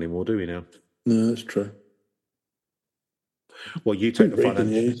papers anymore, do we now? No, that's true. Well, you take the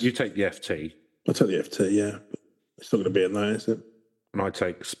financial, you take the FT. I'll take the FT, yeah. But it's not going to be in there, is it? And I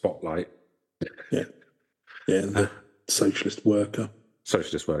take Spotlight. Yeah. Yeah, and the Socialist Worker.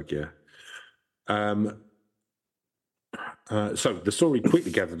 Socialist Work, yeah. So the story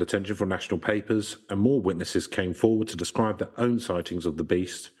quickly gathered attention from national papers, and more witnesses came forward to describe their own sightings of the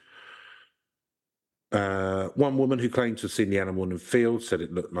beast. One woman who claimed to have seen the animal in the field said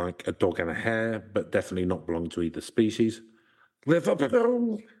it looked like a dog and a hare, but definitely not belonged to either species.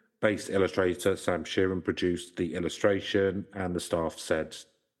 Liverpool-based illustrator Sam Sheeran produced the illustration, and the staff said,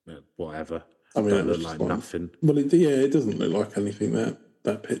 whatever. I mean, don't look like nothing. Well, it doesn't look like anything,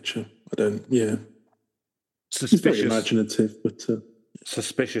 that picture. It's very imaginative, but...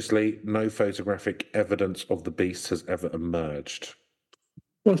 Suspiciously, no photographic evidence of the beast has ever emerged.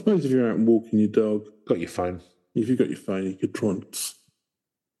 Well, I suppose if you're out and walking your dog... Got your phone. If you've got your phone, you could try and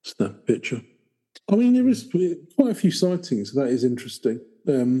snap a picture. I mean, there is quite a few sightings. So that is interesting.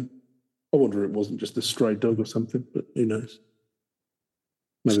 I wonder it wasn't just a stray dog or something, but who knows?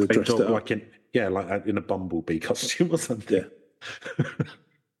 Maybe they dressed it up. Like in a bumblebee costume or something. Yeah.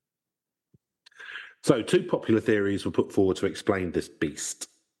 So, two popular theories were put forward to explain this beast.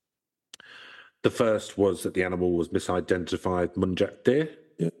 The first was that the animal was misidentified muntjac deer.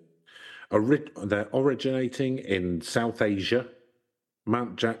 Yeah. They're originating in South Asia.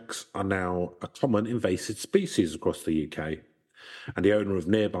 Muntjacs are now a common invasive species across the UK, and the owner of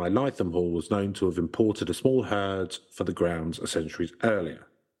nearby Lytham Hall was known to have imported a small herd for the grounds a century earlier.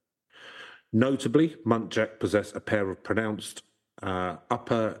 Notably, muntjac possess a pair of pronounced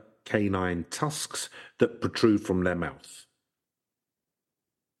upper canine tusks that protrude from their mouth.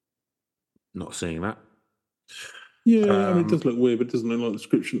 Not seeing that. Yeah, I mean, it does look weird, but it doesn't look like the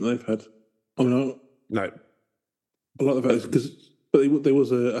description that they've had. I mean, no. I like the fact because there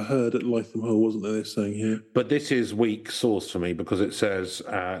was a herd at Lytham Hall, wasn't there? They're saying here. But this is weak source for me because it says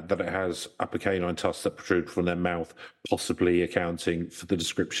that it has upper canine tusks that protrude from their mouth, possibly accounting for the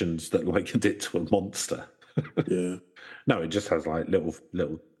descriptions that likened it to a monster. Yeah. No, it just has like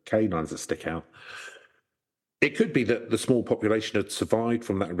little canines that stick out. It could be that the small population had survived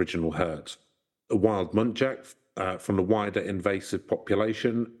from that original herd. A wild muntjac from the wider invasive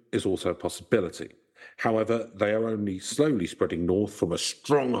population is also a possibility. However, they are only slowly spreading north from a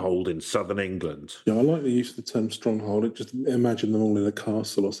stronghold in southern England. Yeah, I like the use of the term stronghold. Just imagine them all in a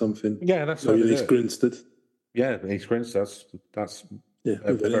castle or something. Yeah, that's in East Grinstead. Yeah, in East Grinstead. That's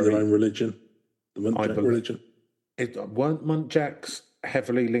their own religion, the Muntjac religion. Weren't Muntjacs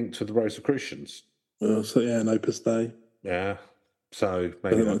heavily linked to the Rosicrucians? Well, so yeah, an Opus Dei. Yeah, so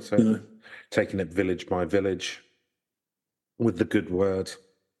maybe that's it. Taking it village by village with the good word.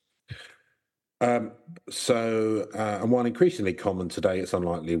 And while increasingly common today, it's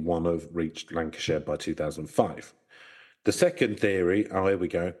unlikely one have reached Lancashire by 2005. The second theory, here we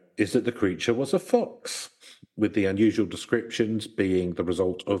go, is that the creature was a fox, with the unusual descriptions being the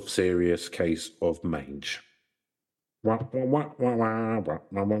result of serious case of mange. That's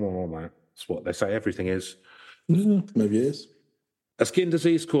what they say everything is. Yeah, maybe it is. A skin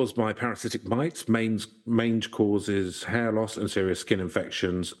disease caused by parasitic mites. Mange causes hair loss and serious skin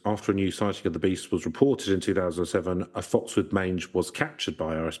infections. After a new sighting of the beast was reported in 2007, a fox with mange was captured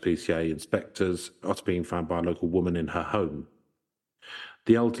by RSPCA inspectors after being found by a local woman in her home.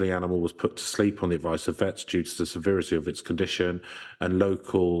 The elderly animal was put to sleep on the advice of vets due to the severity of its condition, and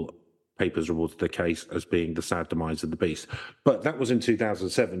local papers reported the case as being the sad demise of the beast. But that was in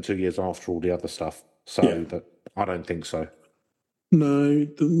 2007, 2 years after all the other stuff. So I don't think so. No,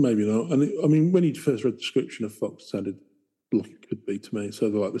 maybe not. And I mean, when you first read the description of fox, it sounded like it could be to me. So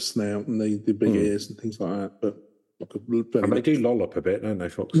they're like the snout and the big ears and things like that. But and they do lollop a bit, don't they,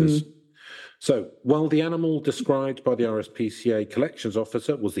 foxes? So, while the animal described by the RSPCA collections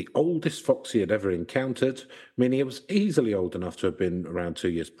officer was the oldest fox he had ever encountered, meaning it was easily old enough to have been around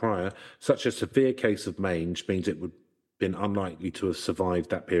 2 years prior, such a severe case of mange means it would have been unlikely to have survived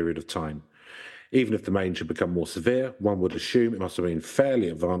that period of time. Even if the mange had become more severe, one would assume it must have been fairly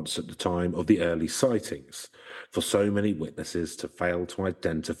advanced at the time of the early sightings, for so many witnesses to fail to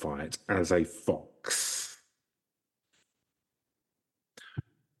identify it as a fox.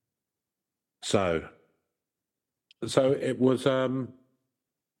 So it was,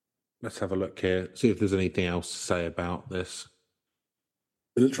 let's have a look here, see if there's anything else to say about this.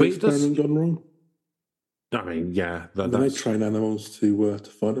 Military experiment gone wrong? I mean, yeah. They train animals to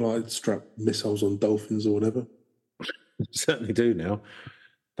fight, like strap missiles on dolphins or whatever. Certainly do now.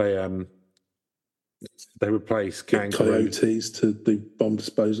 They replace kangaroos. Coyotes to do bomb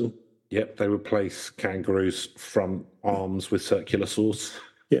disposal. Yep, they replace kangaroos' front arms with circular saws.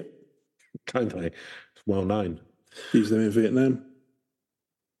 Yeah. Don't they? It's well known. Use them in Vietnam.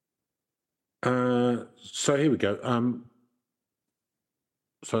 So here we go.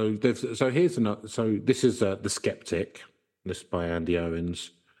 So here's another. So this is The Skeptic. This is by Andy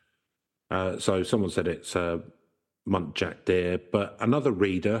Owens. So someone said it's muntjac deer, but another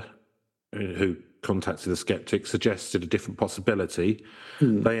reader who contacted The Skeptic suggested a different possibility.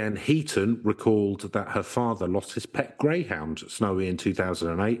 Diane Heaton recalled that her father lost his pet greyhound, Snowy, in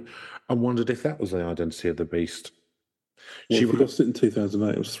 2008, and wondered if that was the identity of the beast. Well, she lost it in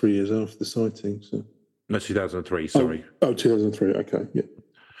 2008. It was 3 years after the sighting. So. No, 2003, sorry. Oh, 2003, okay, yeah.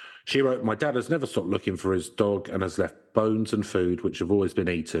 She wrote, "My dad has never stopped looking for his dog and has left bones and food which have always been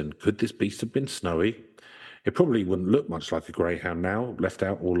eaten. Could this beast have been Snowy? It probably wouldn't look much like a greyhound now, left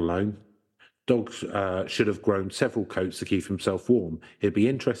out all alone. Dog should have grown several coats to keep himself warm. It'd be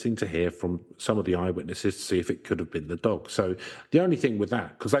interesting to hear from some of the eyewitnesses to see if it could have been the dog. So the only thing with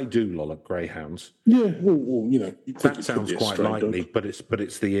that, because they do lollop greyhounds. Yeah, well, you know, that sounds quite likely, but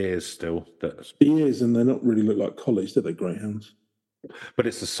it's the ears still. That's the ears, and they not really look like collies, do they? Greyhounds. But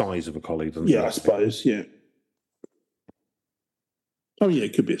it's the size of a collie, doesn't it? Yeah, I suppose. Yeah. Oh yeah,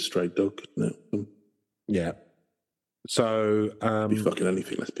 it could be a stray dog, couldn't it? Yeah. So be fucking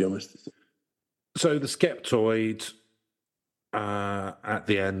anything. Let's be honest. So the skeptoid at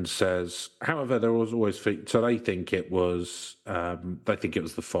the end says, however, there was always so they think it was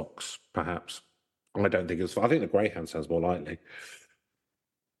the fox, perhaps. I don't think it's. I think the greyhound sounds more likely.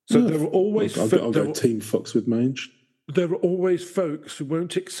 So there were always. I'll go team fox with mange. There are always folks who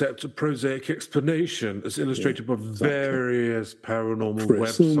won't accept a prosaic explanation, as illustrated by various paranormal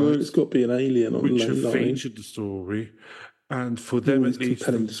websites. It's got to be an alien on which have featured the story. And for them, at least,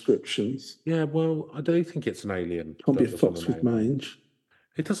 compelling descriptions. Yeah, well, I don't think it's an alien. Can't be a fox with mange.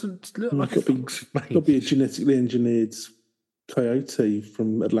 It doesn't look like a fox with mange. Got to be a genetically engineered coyote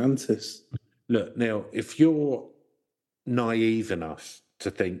from Atlantis. Look, Neil, if you're naive enough to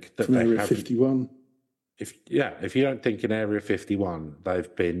think that from Area 51, if you don't think in Area 51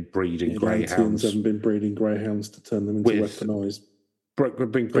 they've been breeding greyhounds, haven't been breeding greyhounds to turn them into weaponised.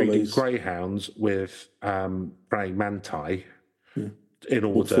 Been breeding greyhounds with praying manti in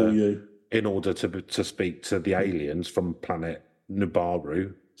order to speak to the aliens from planet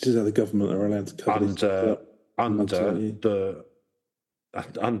Nubaru. This is how the government are allowed to cover under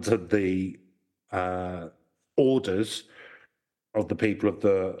the orders of the people of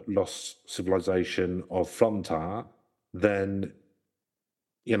the lost civilization of Frontar. Then,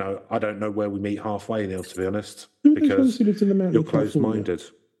 you know, I don't know where we meet halfway, Neil, to be honest, because you're closed-minded.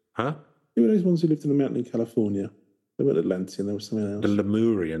 Huh? Who were those ones who lived in the mountain in California? They weren't Atlantean, there was something else. The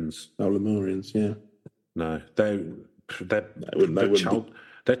Lemurians. Oh, Lemurians, yeah. No, they're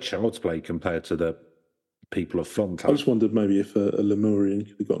child's play compared to the people of Frontar. I just wondered maybe if a Lemurian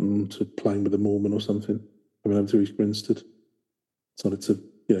could have gotten to playing with a Mormon or something. Coming over to East Grinstead. Decided to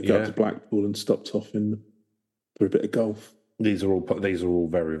go up to Blackpool and stopped off for a bit of golf. These are all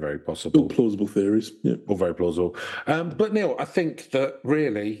very, very possible. All plausible theories, yeah. All very plausible. But Neil, I think that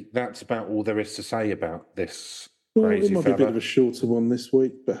really that's about all there is to say about this crazy it might be a bit of a shorter one this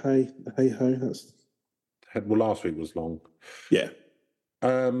week, but hey ho, that's. Well, last week was long. Yeah.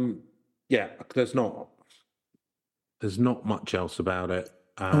 There's not much else about it.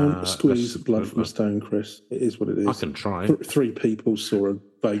 Squeeze blood from a stone, Chris. It is what it is. I can try. 3 people saw a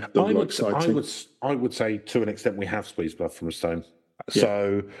vague dog-like sighting. I would say to an extent we have squeezed blood from a stone.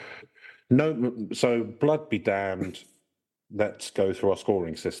 Yeah. So blood be damned. Let's go through our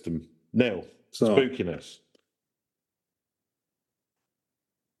scoring system. Neil, spookiness.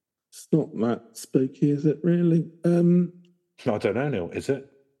 It's not that spooky, is it really? I don't know, Neil. Is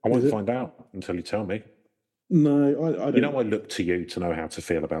it? I won't find out until you tell me. No, I don't. You know, I look to you to know how to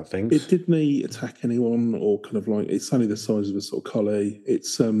feel about things. It didn't attack anyone, or kind of like it's only the size of a sort of collie.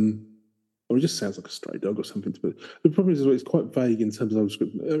 It's it just sounds like a stray dog or something. But the problem is it's quite vague in terms of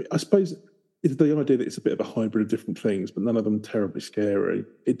description. I suppose it's the idea that it's a bit of a hybrid of different things, but none of them terribly scary.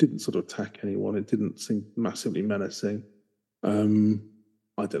 It didn't sort of attack anyone. It didn't seem massively menacing. I don't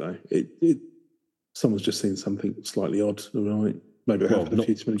know. Someone's just seen something slightly odd, right? Maybe they have a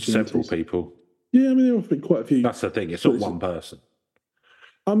few too many several people. Yeah, I mean, there are quite a few. That's the thing. It's not one person.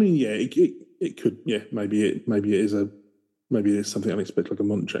 I mean, yeah, it could. Yeah, maybe it is something unexpected, like a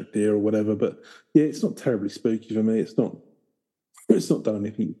Montjack deer or whatever. But yeah, it's not terribly spooky for me. It's not done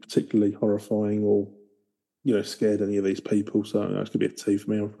anything particularly horrifying or scared any of these people. So it's gonna be a 2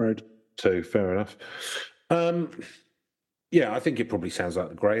 for me, I'm afraid. 2, fair enough. Yeah, I think it probably sounds like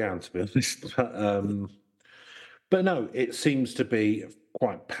the greyhound, to be honest. But no, it seems to be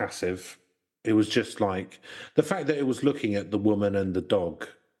quite passive. It was just like the fact that it was looking at the woman and the dog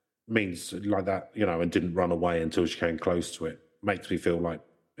means like that, and didn't run away until she came close to it. Makes me feel like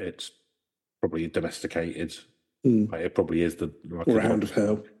it's probably domesticated. Like it probably is or a hound of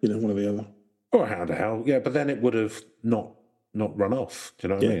hell, one or the other. Or a hound of hell, yeah. But then it would have not run off. Do you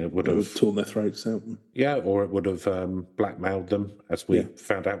know what I mean? It would have torn their throats out. Yeah, or it would have blackmailed them, as we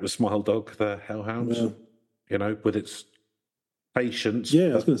found out with Smile Dog, the hellhound. Yeah. With its patience. Yeah,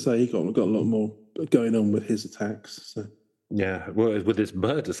 I was going to say he got a lot more going on with his attacks. So. Yeah, well, with his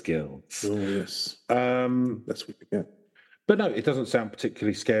murder skills. Oh yes. That's what we forget. But no, it doesn't sound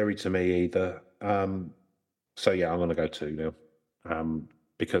particularly scary to me either. So yeah, I'm going to go 2 now,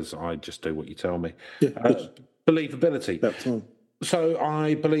 because I just do what you tell me. Yeah. Believability. That time. So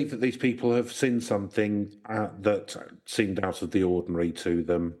I believe that these people have seen something that seemed out of the ordinary to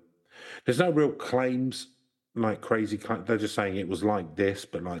them. There's no real claims, like crazy. They're just saying it was like this,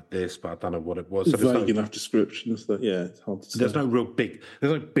 but I don't know what it was. So Vague enough descriptions that it's hard to say. There's no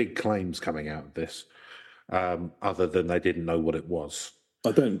big claims coming out of this, other than they didn't know what it was.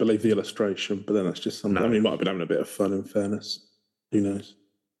 I don't believe the illustration, but then that's just something. No. I mean, he might have been having a bit of fun. In fairness, who knows?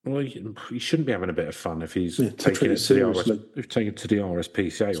 Well, he shouldn't be having a bit of fun if he's taking it to the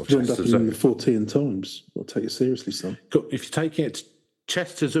RSPCA or Chester Zoo. 14 times. I'll take it seriously, son. If you're taking it to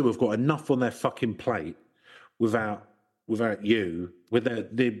Chester Zoo, have got enough on their fucking plate without you, with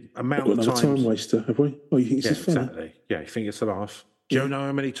the amount of times. Time waster, have we? Oh, you think it's funny? Exactly. Yeah, you think it's a laugh. Do you know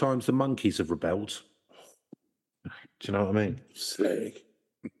how many times the monkeys have rebelled? Do you know what I mean? Slag.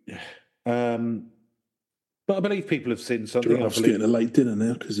 Yeah. But I believe people have seen something. Giraffe's getting a late dinner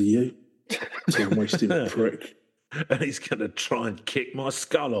now because of you. Time wasting prick. And he's going to try and kick my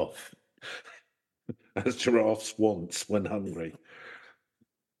skull off, as giraffes want when hungry.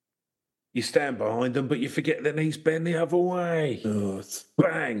 You stand behind them, but you forget their knees bend the other way. Oh,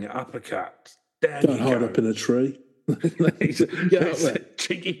 bang, uppercut. Down Don't hide up in a tree. Get up there.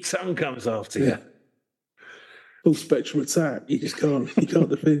 Cheeky tongue comes after you. Full spectrum attack. You just can't. You can't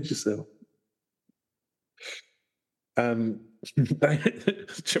defend yourself.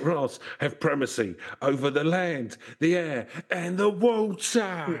 Giraffes have primacy over the land, the air, and the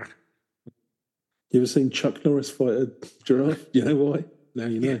water. You ever seen Chuck Norris fight a giraffe? You know why? Now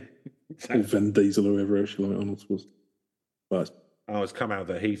you know. Exactly. Or Vin Diesel or whoever else you like Arnold was. Right. Oh, it's come out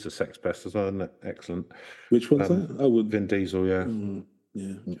that he's a sex pest as well, isn't it? Excellent. Which one's that? Oh, Vin Diesel, yeah.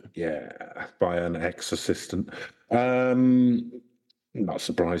 Yeah, by an ex-assistant. Not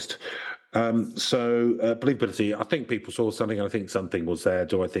surprised. So believability, I think people saw something. I think something was there.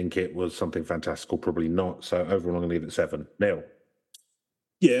 Do I think it was something fantastical? Probably not. So overall, I'm going to leave it 7. Neil?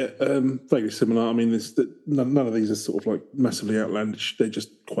 Yeah, vaguely similar. I mean, none of these are sort of like massively outlandish. They're just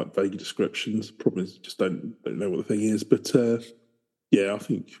quite vague descriptions. Problem is, just don't know what the thing is. But I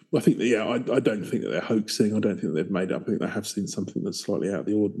think I don't think that they're hoaxing. I don't think that they've made up. I think they have seen something that's slightly out of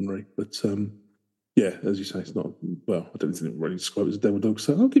the ordinary. But as you say, it's not. Well, I don't think it really describe it as a devil dog.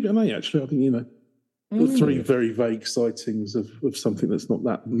 So I'll give it an 8. Actually, I think 3 very vague sightings of something that's not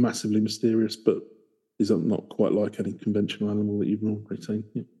that massively mysterious, but is not quite like any conventional animal that you've normally seen.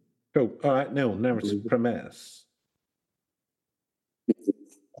 Yeah. Cool. All right, Neil, narrative premise. I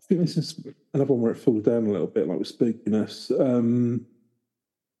think this is another one where it falls down a little bit, like with spookiness. In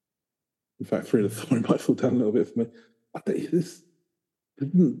fact, 3 of the 4 might fall down a little bit for me. I think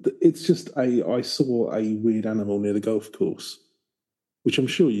it's just I saw a weird animal near the golf course, which I'm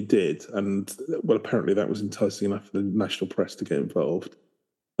sure you did, and well, apparently that was enticing enough for the national press to get involved.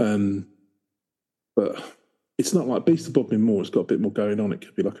 But it's not like Beast of Bodmin Moor. It's got a bit more going on. It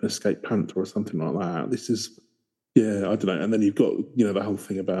could be like an escaped panther or something like that. This is, I don't know. And then you've got, the whole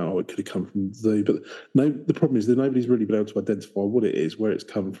thing about, it could have come from the zoo. But no, the problem is that nobody's really been able to identify what it is, where it's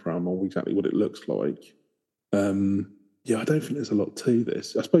come from, or exactly what it looks like. I don't think there's a lot to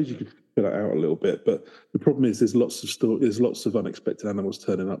this. I suppose you could fill it out a little bit, but the problem is there's lots of unexpected animals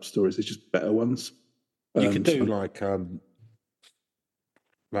turning up stories. There's just better ones. You could do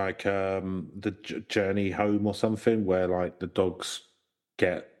the journey home or something, where like the dogs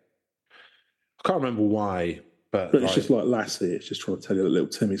get. I can't remember why, but it's just like Lassie. It's just trying to tell you that little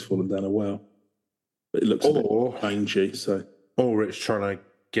Timmy's fallen down a well, but it looks a bit mangy. So, or it's trying to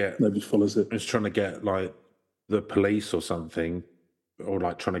get nobody follows it. It's trying to get like the police or something, or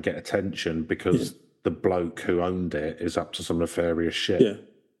like trying to get attention because the bloke who owned it is up to some nefarious shit. Yeah,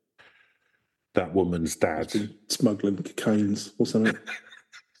 that woman's dad smuggling cocaines or something.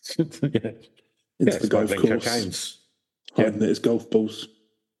 Into the golf course, hiding it as golf balls.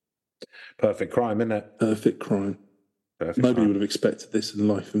 Perfect crime, isn't it? Perfect crime. Nobody would have expected this in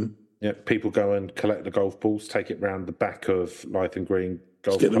Lytham. Yeah, people go and collect the golf balls, take it round the back of Lytham Green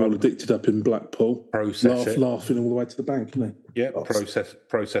Golf Club. Get them all addicted up in Blackpool. Process it. Laughing all the way to the bank, isn't they? Yeah,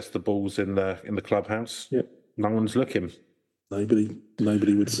 process the balls in the clubhouse. Yeah. No one's looking. Nobody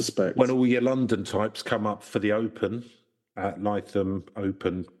would suspect. When all your London types come up for the Open at Lytham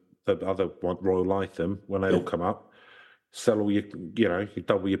Open, the other one, Royal Lytham, when they all come up, sell all you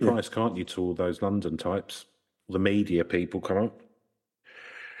double your price, can't you, to all those London types? The media people come up.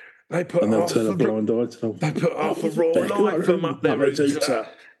 They put and they'll turn a blind eye to them. They put half a Royal Lytham up their router.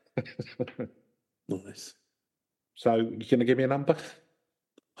 Nice. So, you going to give me a number?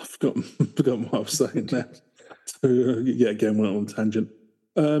 I've forgotten what I was saying now. So, again, went on tangent.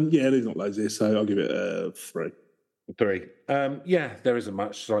 There's not loads here, so I'll give it a 3. 3. There isn't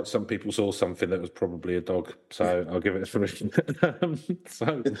much. Like, some people saw something that was probably a dog, so I'll give it a 3.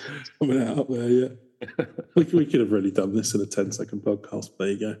 So coming out up there, we could have really done this in a 10-second podcast. There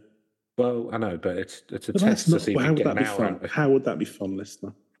you go. Well, I know, but it's a But test to see if how you would get that an be hour fun? out of it. How would that be fun,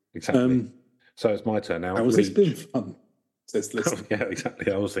 listener? Exactly. So it's my turn now. How has this been fun? Says listener. Yeah,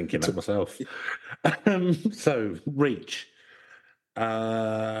 exactly. I was thinking that myself. So Reach,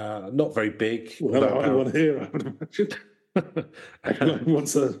 not very big. Well, I want to hear. I would imagine.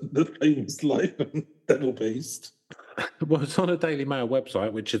 What's the famous Lytham devil beast? Well, it's on a Daily Mail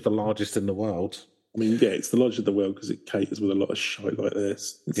website, which is the largest in the world. I mean, yeah, it's the largest of the world because it caters with a lot of shite like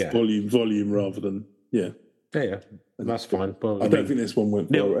this. It's volume rather than Yeah, that's fine. Well, I don't think this one went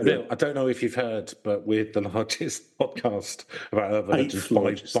viral. Neil, I don't know if you've heard, but we're the largest podcast about urban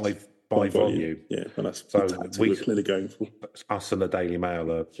legends by volume. Yeah, and that's we're clearly going for. Us and the Daily Mail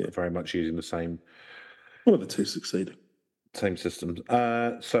are very much using the same. One of the two succeeding. Same systems.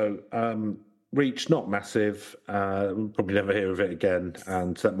 Reach, not massive. We'll probably never hear of it again,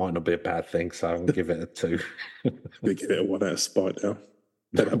 and that might not be a bad thing. So I'm going to give it a 2. We give it a 1 out of spite now.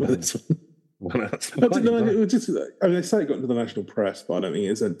 Don't know about this one. 1 out of spite. I mean, they say it got into the national press, but I don't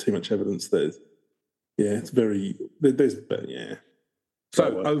think there's too much evidence that. Yeah, it's very. There's, yeah.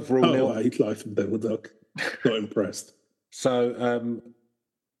 So overall, I hate Lytham Devil Duck. Not impressed. So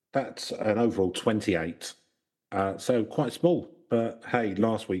that's an overall 28. So quite small, but hey,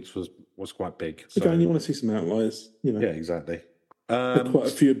 last week's was quite big. So. Again, you want to see some outliers, you know. Yeah, exactly. Had quite a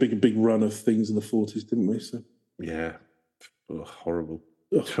few big run of things in the 40s, didn't we? So yeah, horrible.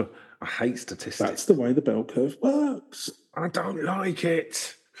 I hate statistics. That's the way the bell curve works. I don't like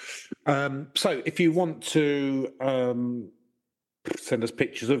it. So if you want to send us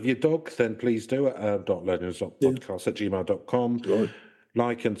pictures of your dog, then please do at .legends.podcast@gmail.com. Right.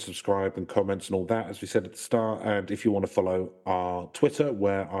 Like and subscribe and comments and all that, as we said at the start. And if you want to follow our Twitter,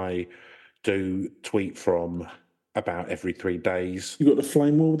 where I do tweet from about every 3 days. You got the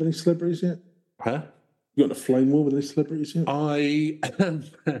flame war with any celebrities yet? Huh? You got the flame war with any celebrities yet?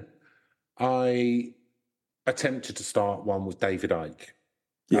 I attempted to start one with David Icke.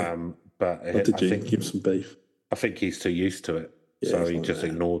 Yeah. But I think give some beef. I think he's too used to it. Yeah, so he just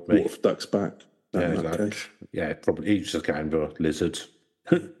ignored me. Wolf ducks back. Yeah, probably he's just going for lizards.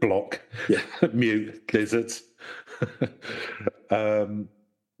 Block. Yeah. Mute lizards.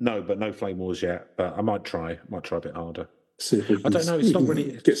 No, but no flame wars yet. But I might try. A bit harder. See if we can, I don't know. It's not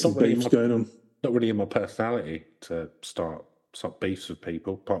really get some beefs going on. Not really in my personality to start beefs with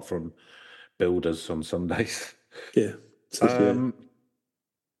people, apart from builders on Sundays. Yeah.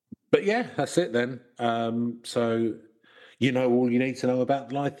 But yeah, that's it then. So you know all you need to know about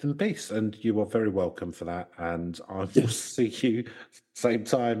Lytham Beast, and you are very welcome for that. And I will see you same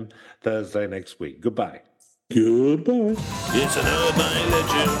time Thursday next week. Goodbye. Goodbye. It's an urban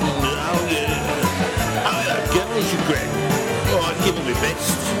legend. Oh yeah. I like girls, you Greg. Oh, I'd give it my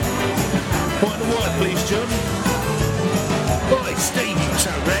best. White and white, please, John. Right, Steve, you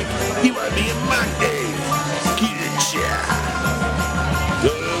toe rag. You owe me a monkey.